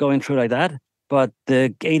going through like that. But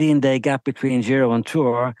the 18-day gap between Giro and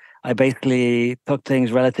Tour, I basically took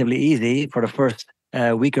things relatively easy for the first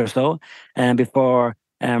week or so, and before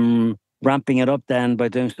ramping it up then by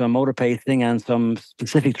doing some motor pacing and some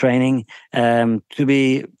specific training to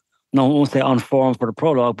be, I won't say on form for the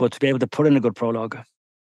prologue, but to be able to put in a good prologue.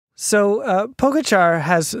 So Pogačar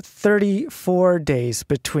has 34 days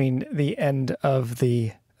between the end of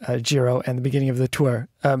the Giro and the beginning of the Tour.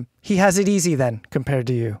 He has it easy then, compared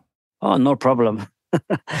to you. Oh, no problem.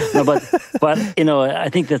 No, but I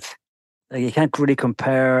think that's, you can't really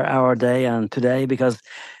compare our day and today, because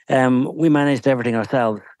we managed everything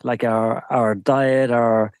ourselves, like our diet,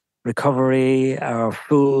 our recovery, our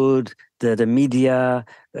food, the media.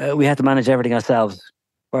 We had to manage everything ourselves.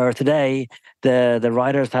 Where today, the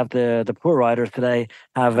riders have the poor riders today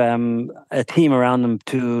have a team around them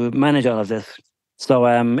to manage all of this. So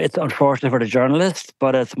it's unfortunate for the journalists,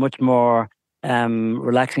 but it's much more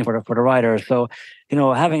relaxing for the riders. So,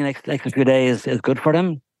 having an extra few days is good for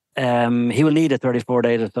them. He will need 34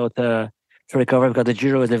 days or so to recover, because the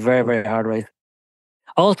Giro is a very, very hard race.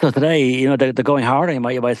 Also today, they're going harder, you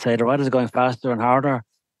might say. The riders are going faster and harder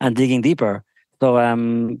and digging deeper. So,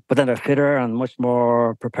 but then they're fitter and much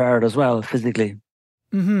more prepared as well physically.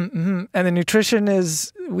 Mm-hmm, mm-hmm. And the nutrition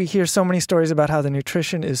we hear so many stories about how the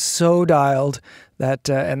nutrition is so dialed that,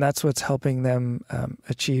 and that's what's helping them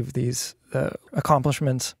achieve these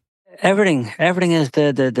accomplishments. Everything is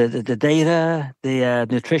the data, the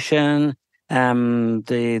nutrition,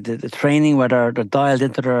 the training, where they're dialed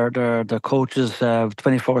into their coaches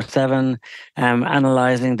 24/7,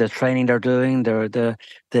 analyzing the training they're doing, the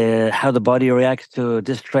how the body reacts to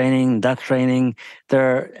this training, that training.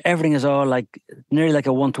 Everything is all like nearly like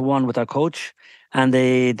a 1-to-1 with our coach, and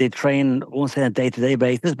they train, I won't say on a day-to-day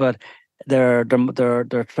basis, but their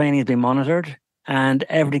training is being monitored, and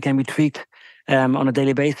everything can be tweaked on a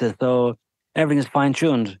daily basis. So everything is fine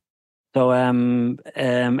tuned. So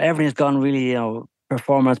everything has gone really,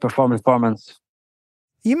 performance.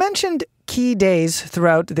 You mentioned key days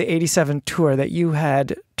throughout the 87 tour that you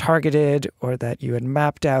had targeted or that you had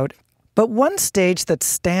mapped out. But one stage that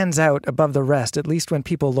stands out above the rest, at least when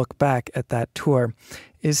people look back at that tour,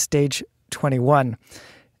 is stage 21.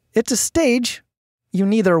 It's a stage you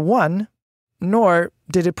neither won, nor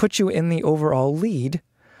did it put you in the overall lead.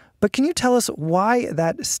 But can you tell us why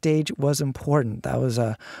that stage was important? That was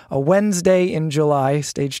a Wednesday in July,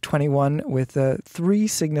 stage 21, with 3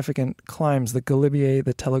 significant climbs, the Galibier,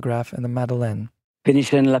 the Telegraph, and the Madeleine.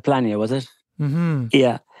 Finish in La Plagne, was it? Mm-hmm.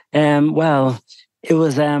 Yeah. Well, it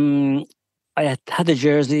was, I had the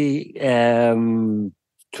jersey 2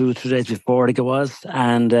 days before, I think it was,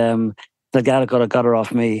 and Delgado got her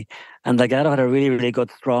off me. And Delgado had a really, really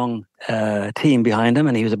good, strong team behind him,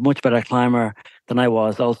 and he was a much better climber than I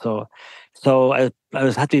was also. So I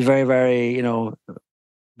had to be very, very,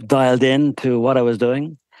 dialed in to what I was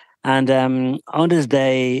doing. And on this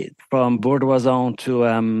day, from Bourdoisin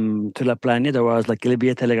to La Plagne, there was like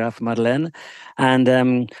Galibier, Telegraph, Madeleine. And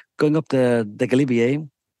going up the Galibier,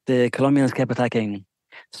 the Colombians kept attacking.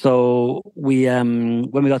 So when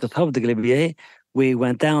we got to the top of the Galibier, we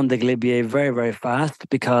went down the Galibier very, very fast,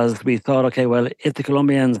 because we thought, okay, well, if the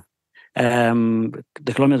Colombians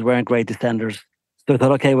weren't great descenders. So we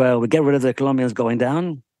thought, okay, well, we get rid of the Colombians going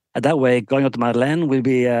down. And that way, going up to Madeleine,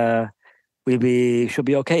 should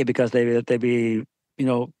be okay, because they'll be,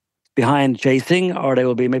 behind chasing, or they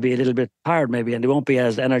will be maybe a little bit tired, maybe, and they won't be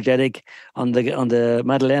as energetic on the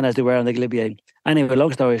Madeleine as they were on the Galibier. Anyway,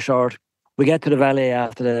 long story short, we get to the valley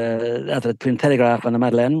after between Telegraph and the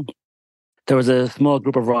Madeleine. There was a small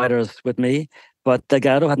group of riders with me, but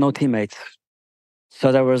Delgado had no teammates.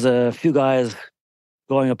 So there was a few guys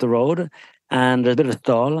going up the road, and there's a bit of a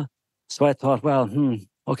stall. So I thought, well,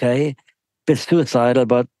 okay, bit suicidal,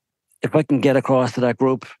 but if I can get across to that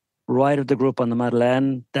group, right of the group on the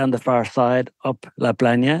Madeleine, down the far side, up La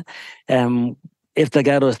Plagne, if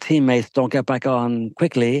Delgado's teammates don't get back on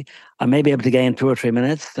quickly, I may be able to gain 2 or 3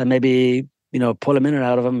 minutes, and maybe, pull a minute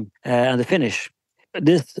out of them and the finish.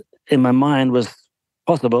 This, in my mind, was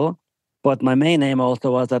possible, but my main aim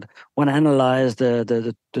also was that when I analysed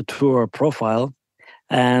the tour profile,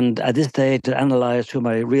 and at this stage I analysed who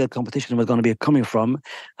my real competition was going to be coming from,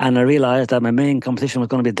 and I realised that my main competition was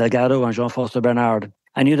going to be Delgado and Jean-François Bernard.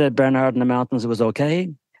 I knew that Bernard in the mountains was okay,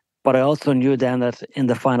 but I also knew then that in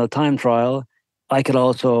the final time trial, I could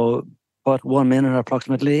also put 1 minute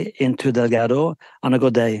approximately into Delgado on a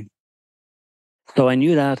good day. So I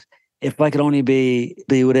knew that if I could only be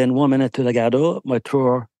within 1 minute to Delgado, my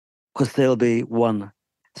tour could still be won.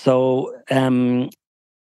 So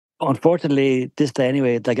unfortunately, this day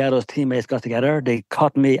anyway, Delgado's teammates got together. They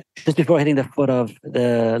caught me just before hitting the foot of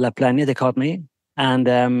the La Plagne. They caught me. And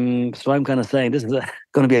so I'm kind of saying this is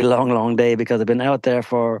going to be a long, long day, because I've been out there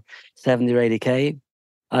for 70 or 80K.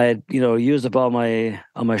 I used up all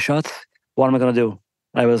my shots. What am I going to do?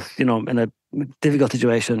 I was, in a difficult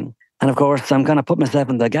situation. And of course, I'm kind of putting myself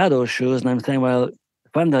in Delgado's shoes, and I'm saying, well,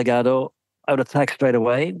 if I'm Delgado, I would attack straight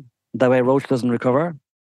away. That way Roche doesn't recover,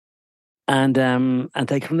 and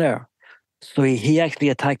take it from there. So he actually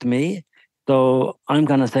attacked me. So I'm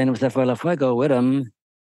kind of saying to myself, well, if I go with him,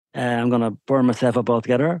 I'm going to burn myself up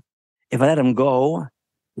altogether. If I let him go,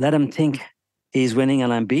 let him think he's winning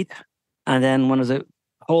and I'm beat. And then when I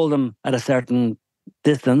hold him at a certain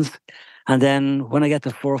distance, and then when I get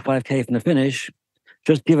to 4 or 5K from the finish,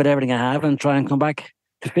 just give it everything I have and try and come back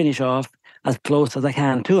to finish off as close as I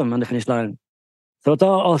can to him on the finish line. So it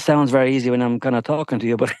all sounds very easy when I'm kind of talking to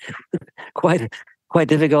you, but quite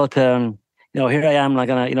difficult. Here I am, like,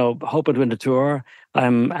 hoping to win the tour.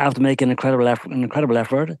 I'm after making an incredible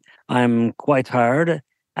effort. I'm quite tired,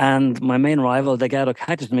 and my main rival, Delgado,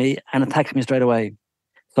 catches me and attacks me straight away.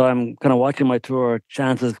 So I'm kind of watching my tour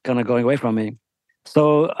chances kind of going away from me.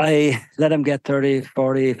 So I let him get 30,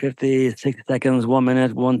 40, 50, 60 seconds, 1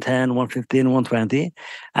 minute, 110, 115, 120.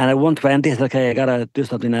 And at 120, I said, okay, I got to do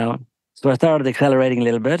something now. So I started accelerating a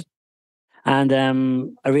little bit. And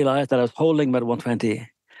I realized that I was holding about 120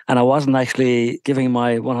 and I wasn't actually giving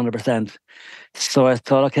my 100%. So I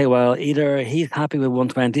thought, okay, well, either he's happy with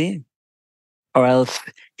 120 or else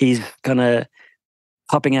he's kind of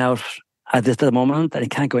popping out at this moment and he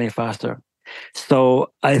can't go any faster.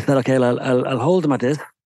 So I said, okay, I'll hold him at this.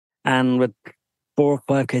 And with 4 or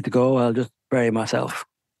 5K to go, I'll just bury myself.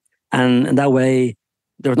 And in that way,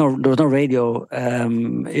 there was no radio,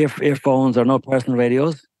 earphones or no personal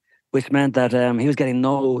radios, which meant that he was getting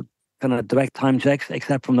no kind of direct time checks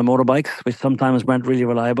except from the motorbikes, which sometimes weren't really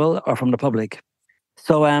reliable, or from the public.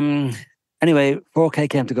 So anyway,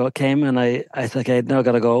 4K came and I said, okay, now I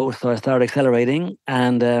gotta go. So I started accelerating,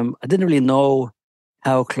 and I didn't really know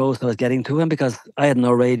how close I was getting to him because I had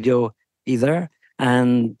no radio either,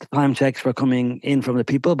 and the time checks were coming in from the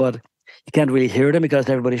people, but you can't really hear them because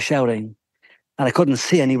everybody's shouting. And I couldn't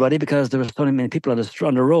see anybody because there were so many people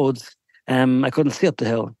on the roads. I couldn't see up the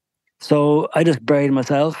hill. So I just buried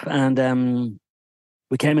myself, and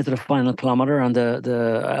we came into the final kilometer, and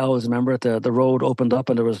I always remember it, the road opened up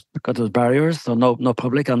and there was barriers, so no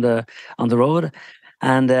public on the road.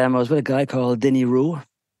 And I was with a guy called Denny Roux,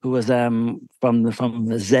 who was from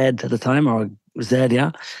Z at the time, or Z, yeah.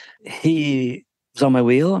 He was on my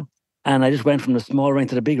wheel, and I just went from the small ring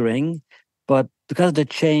to the big ring. But because of the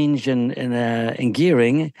change in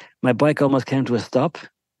gearing, my bike almost came to a stop.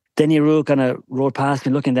 Denny Roux kind of rode past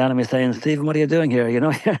me, looking down at me, saying, "Stephen, what are you doing here? You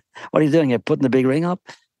know, what are you doing here? Putting the big ring up?"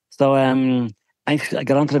 So I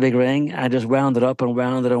got onto the big ring. I just wound it up and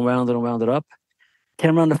wound it and wound it and wound it up.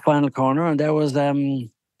 Came around the final corner, and there was the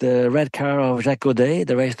red car of Jacques Godet,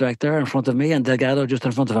 the race director, in front of me, and Delgado just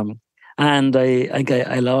in front of him. And I think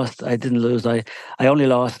I lost. I didn't lose. I only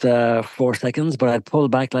lost 4 seconds, but I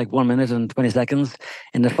pulled back like 1 minute and 20 seconds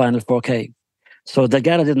in the final 4K. So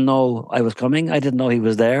Delgado didn't know I was coming. I didn't know he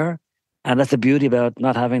was there. And that's the beauty about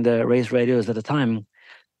not having the race radios at the time.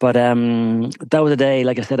 But that was a day,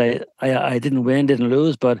 like I said, I didn't win, didn't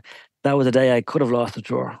lose, but that was a day I could have lost the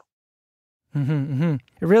Tour. It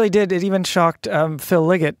really did. It even shocked Phil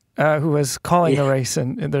Liggett, who was calling the race.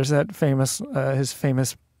 And there's that his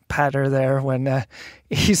famous patter there when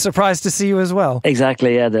he's surprised to see you as well.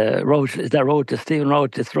 Exactly, yeah. The Roche, is that Roche? Stephen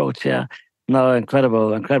Roche, it's Roche, yeah. No,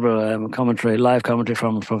 incredible commentary, live commentary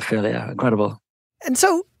from Phil, yeah, incredible. And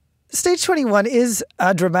so, stage 21 is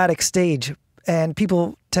a dramatic stage, and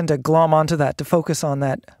people tend to glom onto that, to focus on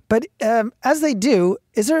that. But as they do,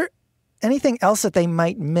 is there anything else that they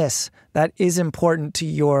might miss that is important to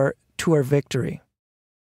your Tour victory?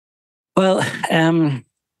 Well,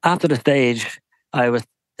 after the stage, I was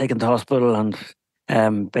taken to hospital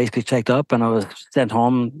and basically checked up, and I was sent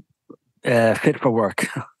home fit for work,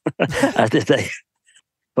 as they say.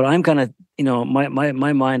 But I'm kind of,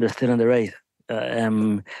 my mind is still in the race.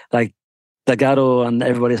 Like Delgado and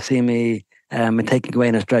everybody see me taking away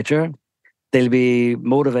in a stretcher. They'll be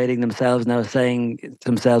motivating themselves now, saying to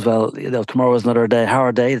themselves, well, tomorrow is another day,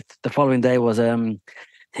 hard day. The following day was,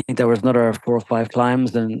 I think there was another 4 or 5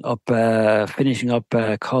 climbs, and finishing up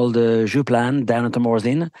Col de Jouplan down into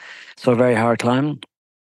Morzine. So a very hard climb.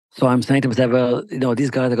 So I'm saying to myself, well, these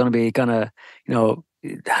guys are going to be kind of,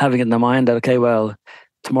 having it in their mind that, okay, well,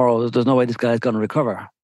 tomorrow there's no way this guy's going to recover.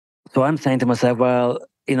 So I'm saying to myself, well,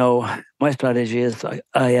 my strategy is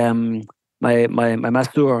my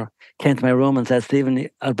masseur came to my room and said, Stephen,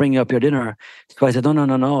 I'll bring you up your dinner. So I said, no,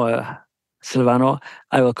 Silvano,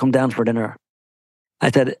 I will come down for dinner. I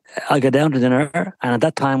said, I'll get down to dinner. And at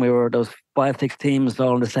that time, we were those 5-6 teams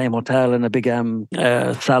all in the same hotel in a big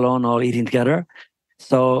salon, all eating together.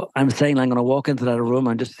 So I'm saying I'm going to walk into that room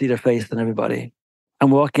and just see their face and everybody. I'm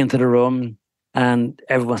walking into the room and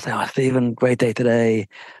everyone's saying, oh, Stephen, great day today.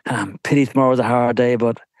 Pity tomorrow's a hard day,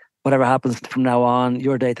 but whatever happens from now on,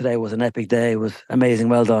 your day today was an epic day. It was amazing.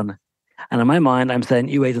 Well done. And in my mind, I'm saying,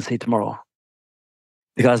 you wait and see tomorrow.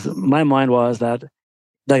 Because my mind was that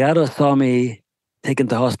Delgado saw me taken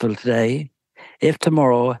to hospital today. If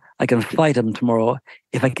tomorrow I can fight him tomorrow,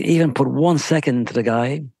 if I can even put 1 second into the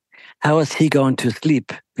guy, how is he going to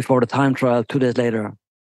sleep before the time trial 2 days later?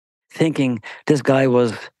 Thinking this guy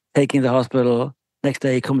was taking the hospital, next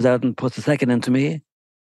day he comes out and puts a second into me.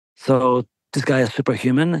 So this guy is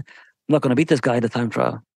superhuman. I'm not going to beat this guy at the time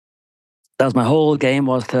trial. That was my whole game,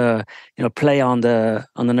 was to play on the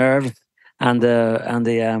nerves and the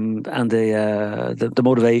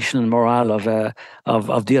motivation and morale of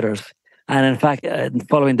the others. And in fact, the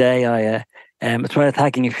following day, I tried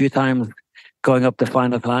attacking a few times, going up the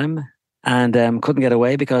final climb, and couldn't get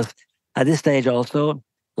away because at this stage also,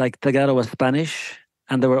 like Tagado was Spanish,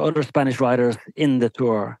 and there were other Spanish riders in the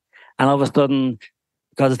Tour. And all of a sudden,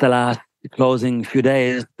 because it's the last closing few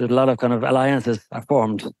days, there's a lot of kind of alliances are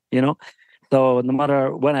formed, So no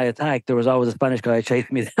matter when I attacked, there was always a Spanish guy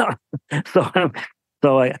chasing me down.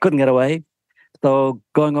 so I couldn't get away. So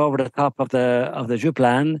going over the top of the Ju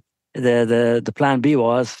plan, the plan B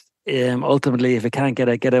was ultimately, if we can't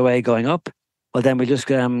get away going up, well then we just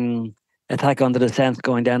attack on the descent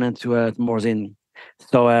going down into Morzine.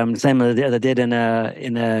 So same as I did in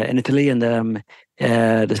Italy and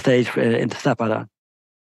the stage into Sappada.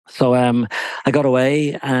 So I got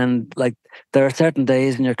away, and like there are certain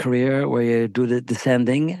days in your career where you do the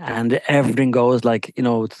descending and everything goes like,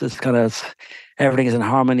 it's kind of, everything is in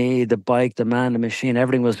harmony, the bike, the man, the machine,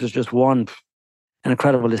 everything was just an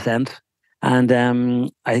incredible descent. And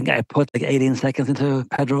I think I put like 18 seconds into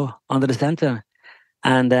Pedro on the descent.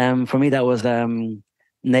 And for me, that was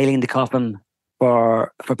nailing the coffin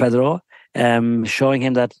for Pedro, showing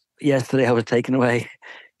him that yesterday I was taken away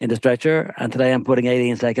in the stretcher, and today I'm putting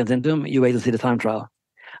 18 seconds into him. You wait to see the time trial.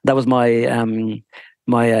 That was my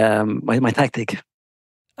my tactic.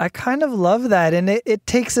 I kind of love that, and it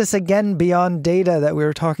takes us again beyond data that we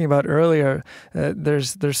were talking about earlier.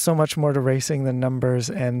 There's so much more to racing than numbers,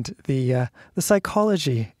 and the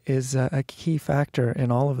psychology is a key factor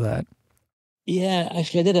in all of that. Yeah,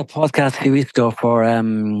 actually, I did a podcast a few weeks ago for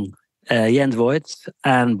Jens Voigt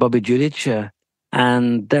and Bobby Judic,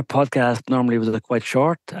 and their podcast normally was quite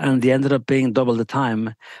short, and they ended up being double the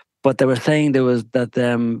time. But they were saying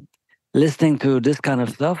that listening to this kind of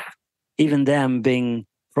stuff, even them being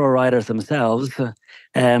pro riders themselves,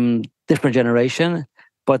 different generation,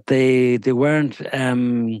 but they weren't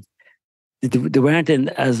as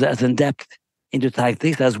in depth into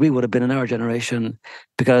tactics as we would have been in our generation,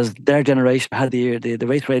 because their generation had the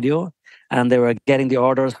race radio and they were getting the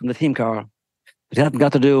orders from the team car. They hadn't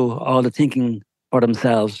got to do all the thinking for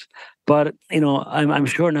themselves. But I'm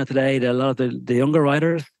sure now today that a lot of the younger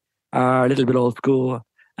riders are a little bit old school,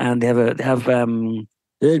 and they have a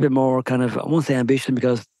little bit more kind of, I won't say ambition,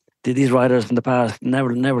 because these riders in the past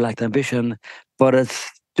never lacked ambition, but it's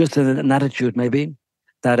just an attitude maybe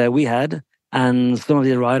that we had. And some of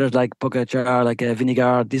these riders like Pogačar, like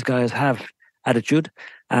Vingegaard, these guys have attitude,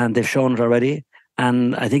 and they've shown it already.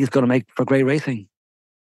 And I think it's going to make for great racing.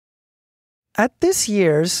 At this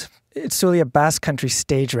year's Itzulia Basque Country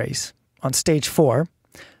stage race, on stage 4,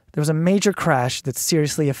 there was a major crash that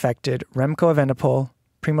seriously affected Remco Evenepoel,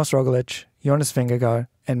 Primož Roglič, Jonas Vingegaard,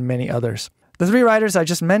 and many others. The 3 riders I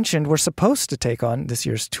just mentioned were supposed to take on this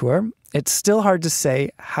year's Tour. It's still hard to say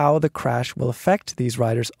how the crash will affect these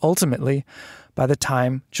riders ultimately by the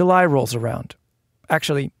time July rolls around.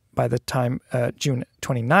 Actually, by the time June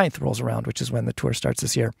 29th rolls around, which is when the Tour starts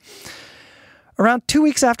this year. Around 2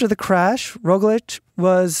 weeks after the crash, Roglič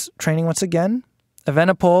was training once again.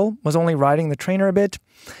 Evenepoel was only riding the trainer a bit.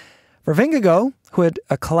 For Vingegaard, who had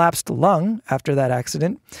a collapsed lung after that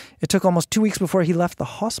accident, it took almost 2 weeks before he left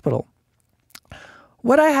the hospital.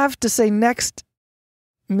 What I have to say next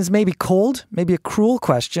is maybe cold, maybe a cruel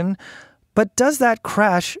question, but does that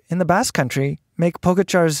crash in the Basque Country make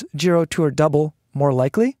Pogačar's Giro Tour double more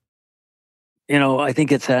likely? I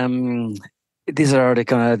think it's these are the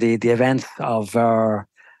kind of the events of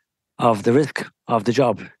the risk of the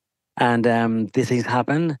job, and these things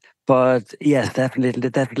happen. But yes,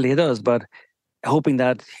 definitely it does. But hoping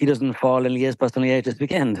that he doesn't fall in Liège-Bastogne-Liège this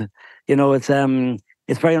weekend.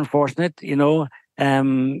 It's very unfortunate. You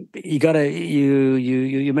gotta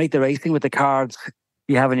you make the racing with the cards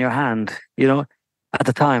you have in your hand, at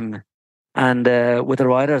the time, and with the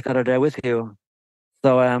riders that are there with you.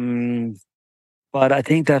 So, but I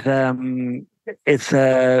think that it's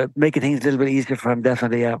making things a little bit easier for him,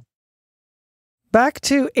 definitely. Yeah. Back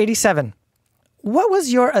to 87. What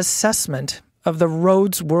was your assessment of the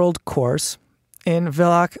Roads World Course in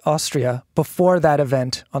Villach, Austria, before that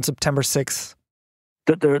event on September 6th?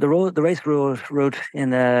 The race route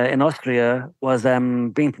in Austria was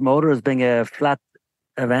being promoted as being a flat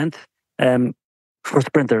event for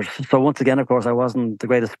sprinters. So once again, of course, I wasn't the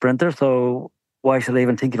greatest sprinter, so why should I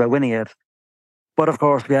even think about winning it? But of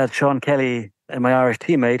course, we had Sean Kelly, my Irish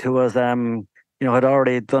teammate, who was had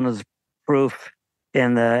already done his proof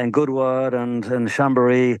in Goodwood and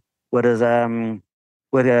Chambéry with his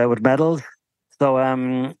with medals. So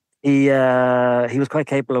he was quite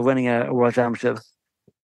capable of winning a World Championships.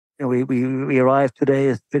 We arrived 2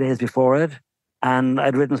 days before it, and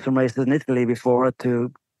I'd ridden some races in Italy before it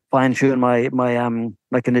to fine tune my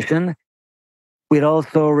condition. We'd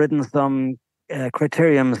also ridden some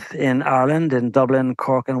criteriums in Ireland, in Dublin,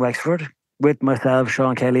 Cork, and Wexford with myself,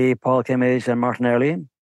 Sean Kelly, Paul Kimmage, and Martin Early.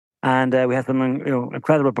 And we had some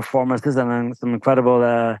incredible performances and some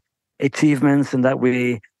incredible achievements in that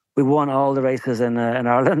we won all the races in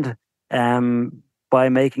Ireland by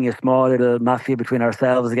making a small little mafia between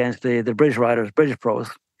ourselves against the British riders, British pros.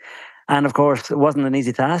 And of course, it wasn't an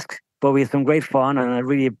easy task, but we had some great fun, and it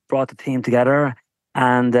really brought the team together.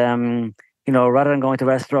 And rather than going to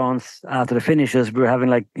restaurants after the finishes, we were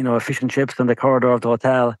having a fish and chips in the corridor of the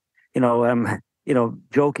hotel.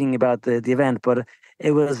 Joking about the event, but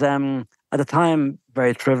it was at the time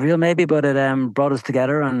very trivial, maybe, but it brought us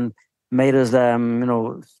together and made us,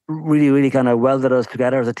 really, really kind of welded us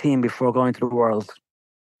together as a team before going to the Worlds.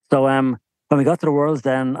 So when we got to the Worlds,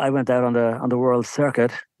 then I went out on the World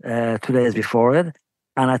Circuit 2 days before it,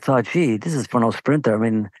 and I thought, gee, this is for no sprinter. I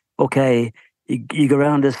mean, okay, you go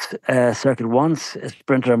around this circuit once, a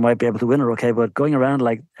sprinter might be able to win it, okay, but going around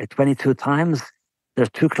like 22 times, there's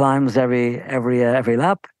 2 climbs every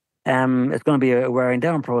lap. It's going to be a wearing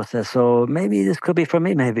down process. So maybe this could be for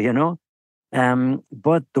me, maybe,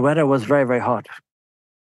 But the weather was very, very hot.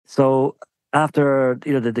 So after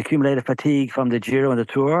the accumulated fatigue from the Giro and the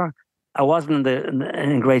Tour, I wasn't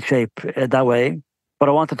in great shape that way. But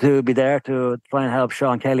I wanted to be there to try and help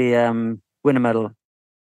Sean Kelly win a medal.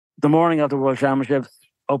 The morning of the World Championships,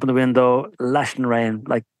 open the window, lashing rain,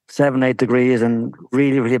 like 7-8 degrees and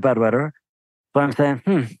really, really bad weather. So I'm saying,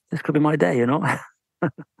 this could be my day,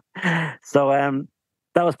 So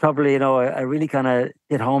that was probably, I really kind of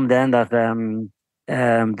hit home then that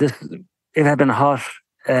this, if it had been hot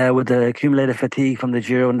with the accumulated fatigue from the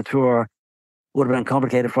Giro and the Tour, would have been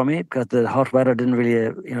complicated for me because the hot weather didn't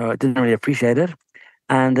really appreciate it.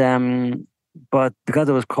 And but because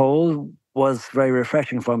it was cold, was very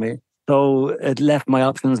refreshing for me. So it left my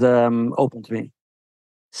options open to me.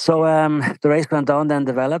 So the race went on, then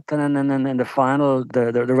developed, and then in the final,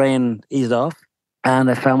 the rain eased off, and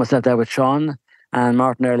I found myself there with Sean and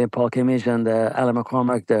Martin Early and Paul Kimmage and Alan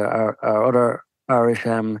McCormack, our other Irish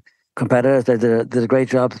competitors. They did a great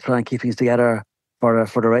job to try and keep things together for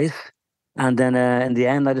the race. And then in the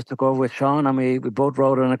end, I just took over with Sean, and we both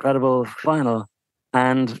rode an incredible final.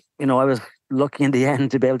 And I was lucky in the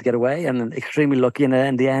end to be able to get away, and extremely lucky in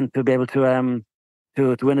the end to be able to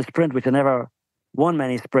win a sprint, which I never won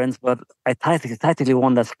many sprints, but I tactically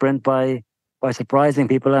won that sprint by surprising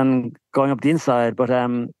people and going up the inside. But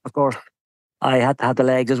of course, I had to have the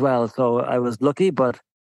legs as well. So I was lucky, but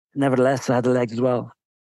nevertheless, I had the legs as well.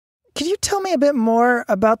 Could you tell me a bit more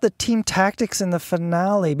about the team tactics in the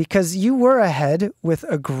finale? Because you were ahead with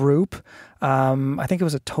a group. I think it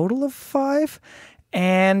was a total of 5.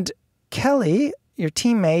 And Kelly, your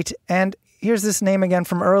teammate, and here's this name again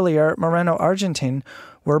from earlier, Moreno Argentin,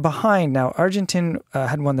 were behind. Now, Argentin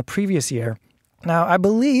had won the previous year. Now, I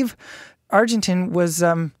believe Argentin was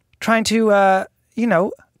trying to,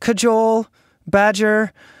 cajole,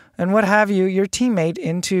 badger, and what have you, your teammate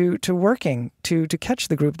into working to catch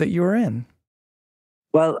the group that you were in.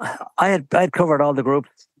 Well, I'd covered all the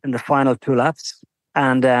groups in the final 2 laps.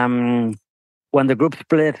 And when the group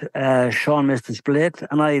split, Sean missed the split,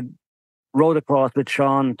 and I rode across with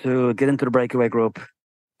Sean to get into the breakaway group.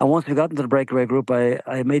 And once we got into the breakaway group,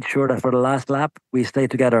 I made sure that for the last lap, we stayed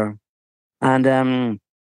together. And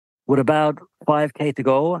with about 5K to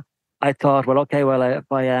go, I thought, well, okay, well, if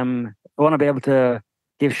I want to be able to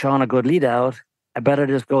give Sean a good lead out, I better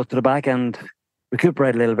just go to the back and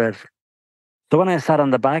recuperate a little bit. So when I sat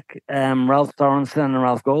on the back, Ralph Sorensen and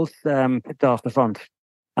Ralph Goltz picked off the front,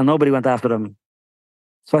 and nobody went after them.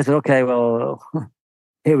 So I said, okay, well,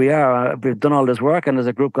 here we are. We've done all this work, and there's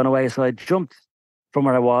a group gone away. So I jumped from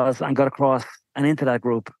where I was and got across and into that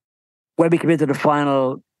group. When we came into the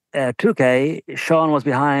final 2K, Sean was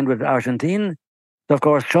behind with Argentine. So, of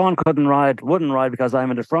course, Sean wouldn't ride because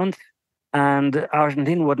I'm in the front, and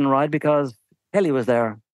Argentine wouldn't ride because Kelly was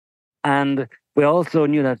there. And we also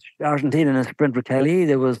knew that Argentine in a sprint with Kelly,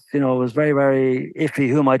 it was very, very iffy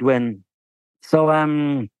who might win. So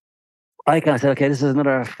I kind of said, okay, this is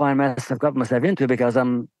another fine mess I've got myself into because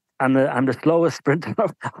I'm the slowest sprinter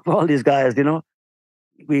of all these guys.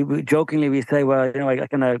 We jokingly say, well, I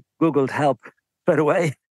kind of Googled help right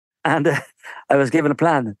away, and I was given a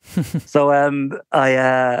plan. So we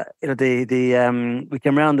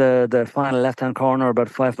came around the final left-hand corner, about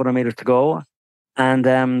 500 meters to go, and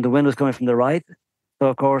the wind was coming from the right. So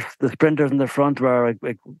of course the sprinters in the front were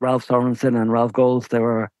like Ralph Sorensen and Ralph Goltz. They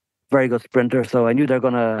were very good sprinters, so I knew they're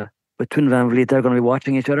gonna, with Twin Van Vliet, they're going to be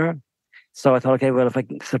watching each other. So I thought, okay, well, if I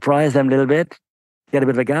can surprise them a little bit, get a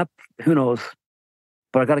bit of a gap, who knows?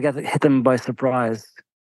 But I got to hit them by surprise.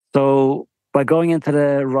 So by going into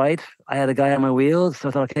the right, I had a guy on my wheels. So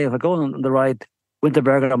I thought, okay, if I go on the right,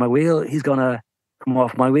 Winterberger on my wheel, he's going to come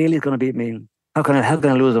off my wheel, he's going to beat me. how can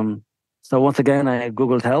I lose him? So once again, I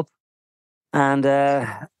Googled help, and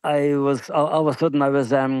I was all of a sudden I was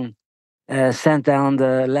sent down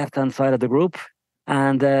the left-hand side of the group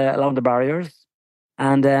and along the barriers.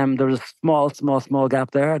 And there was a small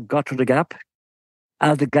gap there. I got through the gap.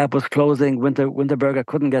 As the gap was closing, Winterberger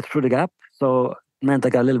couldn't get through the gap. So it meant I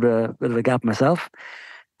got a little bit of a gap myself.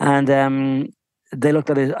 And they looked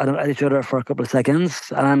at each other for a couple of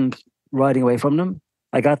seconds, and I'm riding away from them.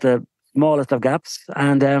 I got the smallest of gaps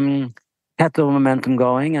and kept the momentum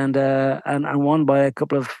going and won by a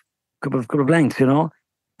couple of lengths, you know.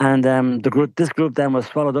 And this group then was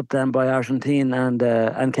followed up then by Argentine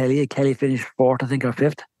and Kelly. Kelly finished fourth, I think, or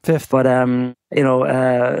fifth. But it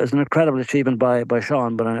was an incredible achievement by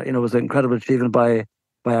Sean. But it was an incredible achievement by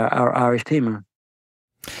our Irish team.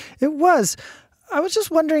 It was. I was just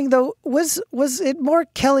wondering though, was it more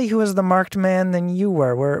Kelly who was the marked man than you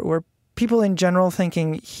were? Were people in general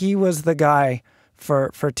thinking he was the guy for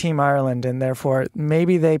Team Ireland, and therefore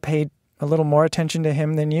maybe they paid a little more attention to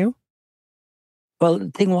him than you? Well,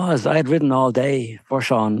 the thing was, I had ridden all day for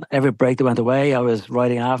Sean. Every break that went away, I was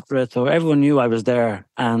riding after it. So everyone knew I was there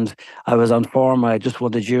and I was on form. I just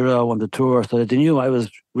won the Giro, I won the Tour. So they knew I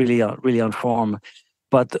was really on form.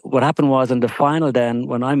 But what happened was in the final then,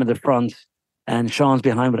 when I'm in the front and Sean's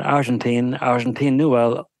behind with Argentine knew,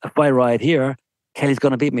 well, if I ride here, Kelly's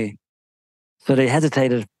going to beat me. So they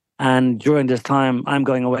hesitated. And during this time, I'm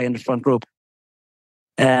going away in the front group.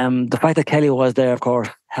 The fact that Kelly was there, of course,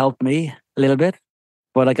 helped me a little bit.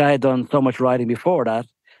 But like I had done so much riding before that,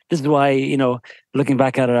 this is why, looking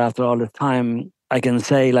back at it after all this time, I can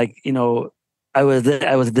say I was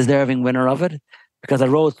a deserving winner of it because I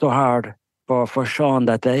rode so hard for Sean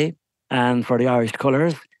that day and for the Irish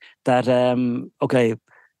colours that, it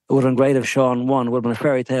would have been great if Sean won. It would have been a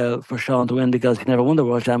fairy tale for Sean to win because he never won the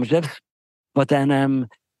World Championships. But then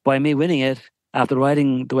by me winning it, after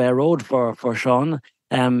riding the way I rode for Sean,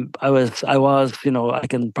 I was, I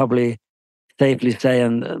can probably safely say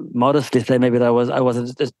and modestly say maybe that I was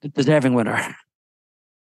a deserving winner.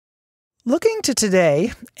 Looking to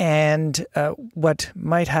today and what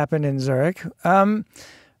might happen in Zurich, I'm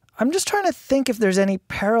just trying to think if there's any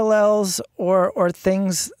parallels or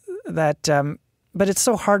things that, but it's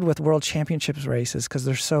so hard with World Championships races because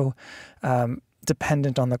they're so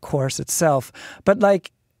dependent on the course itself. But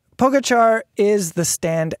like Pogačar is the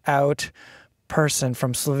standout person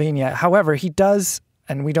from Slovenia. However, he does,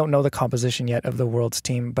 and we don't know the composition yet of the world's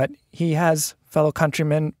team, but he has fellow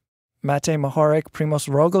countrymen, Matej Mohoric, Primož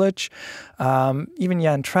Roglič, even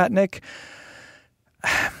Jan Tratnik.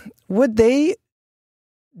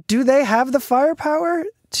 Do they have the firepower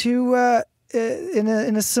to, in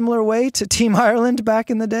a similar way to Team Ireland back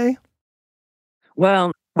in the day?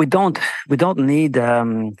 Well, we don't need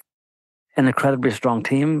an incredibly strong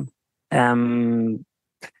team.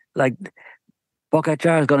 Like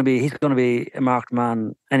Pogačar is going to be a marked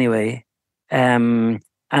man anyway. And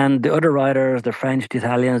the other riders, the French, the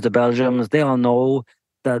Italians, the Belgians, they all know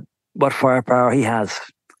that what firepower he has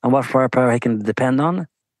and what firepower he can depend on.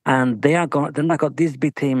 And these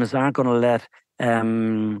big teams aren't going to let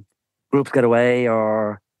groups get away,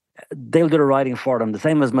 or they'll do the riding for them. The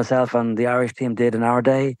same as myself and the Irish team did in our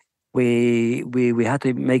day. We had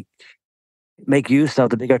to make use of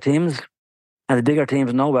the bigger teams, and the bigger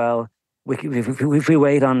teams know, well, if we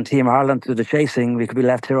wait on Team Ireland to do the chasing, we could be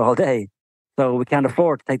left here all day. So we can't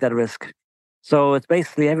afford to take that risk. So it's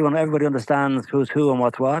basically everybody understands who's who and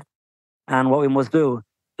what's what and what we must do.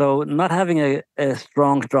 So not having a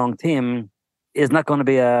strong team is not going to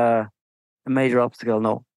be a major obstacle,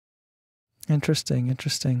 no.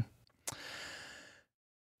 Interesting.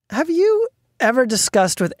 Have you ever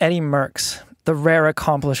discussed with Eddy Merckx the rare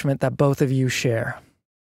accomplishment that both of you share?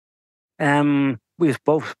 We've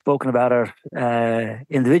both spoken about it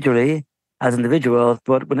individually, as individuals,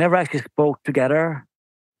 but we never actually spoke together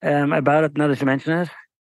about it, now that you mention it.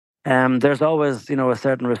 There's always, a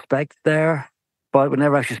certain respect there, but we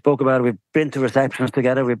never actually spoke about it. We've been to receptions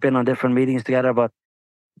together, we've been on different meetings together, but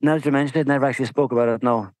now that you mention it, never actually spoke about it,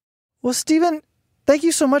 no. Well, Stephen, thank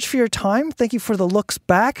you so much for your time. Thank you for the looks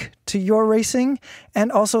back to your racing,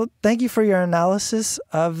 and also thank you for your analysis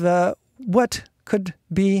of what could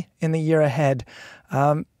be in the year ahead.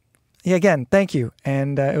 Again, thank you.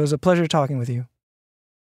 And it was a pleasure talking with you.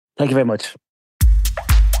 Thank you very much.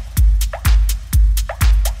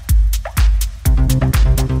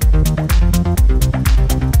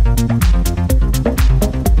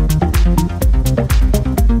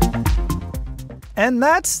 And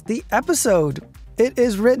that's the episode. It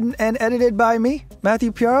is written and edited by me,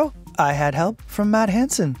 Matthew Piaro. I had help from Matt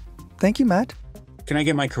Hansen. Thank you, Matt. Can I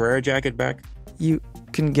get my Carrera jacket back? You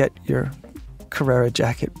can get your Carrera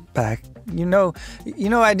jacket back. You know,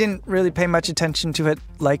 I didn't really pay much attention to it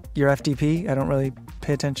like your FTP. I don't really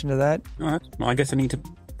pay attention to that. Well, I guess I need to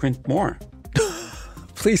print more.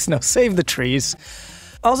 Please, no, save the trees.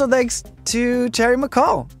 Also, thanks to Terry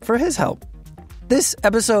McCall for his help. This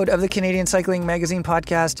episode of the Canadian Cycling Magazine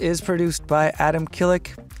podcast is produced by Adam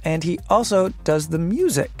Killick, and he also does the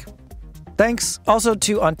music. Thanks also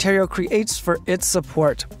to Ontario Creates for its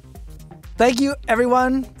support. Thank you,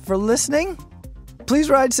 everyone, for listening. Please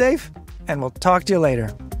ride safe, and we'll talk to you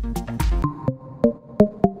later.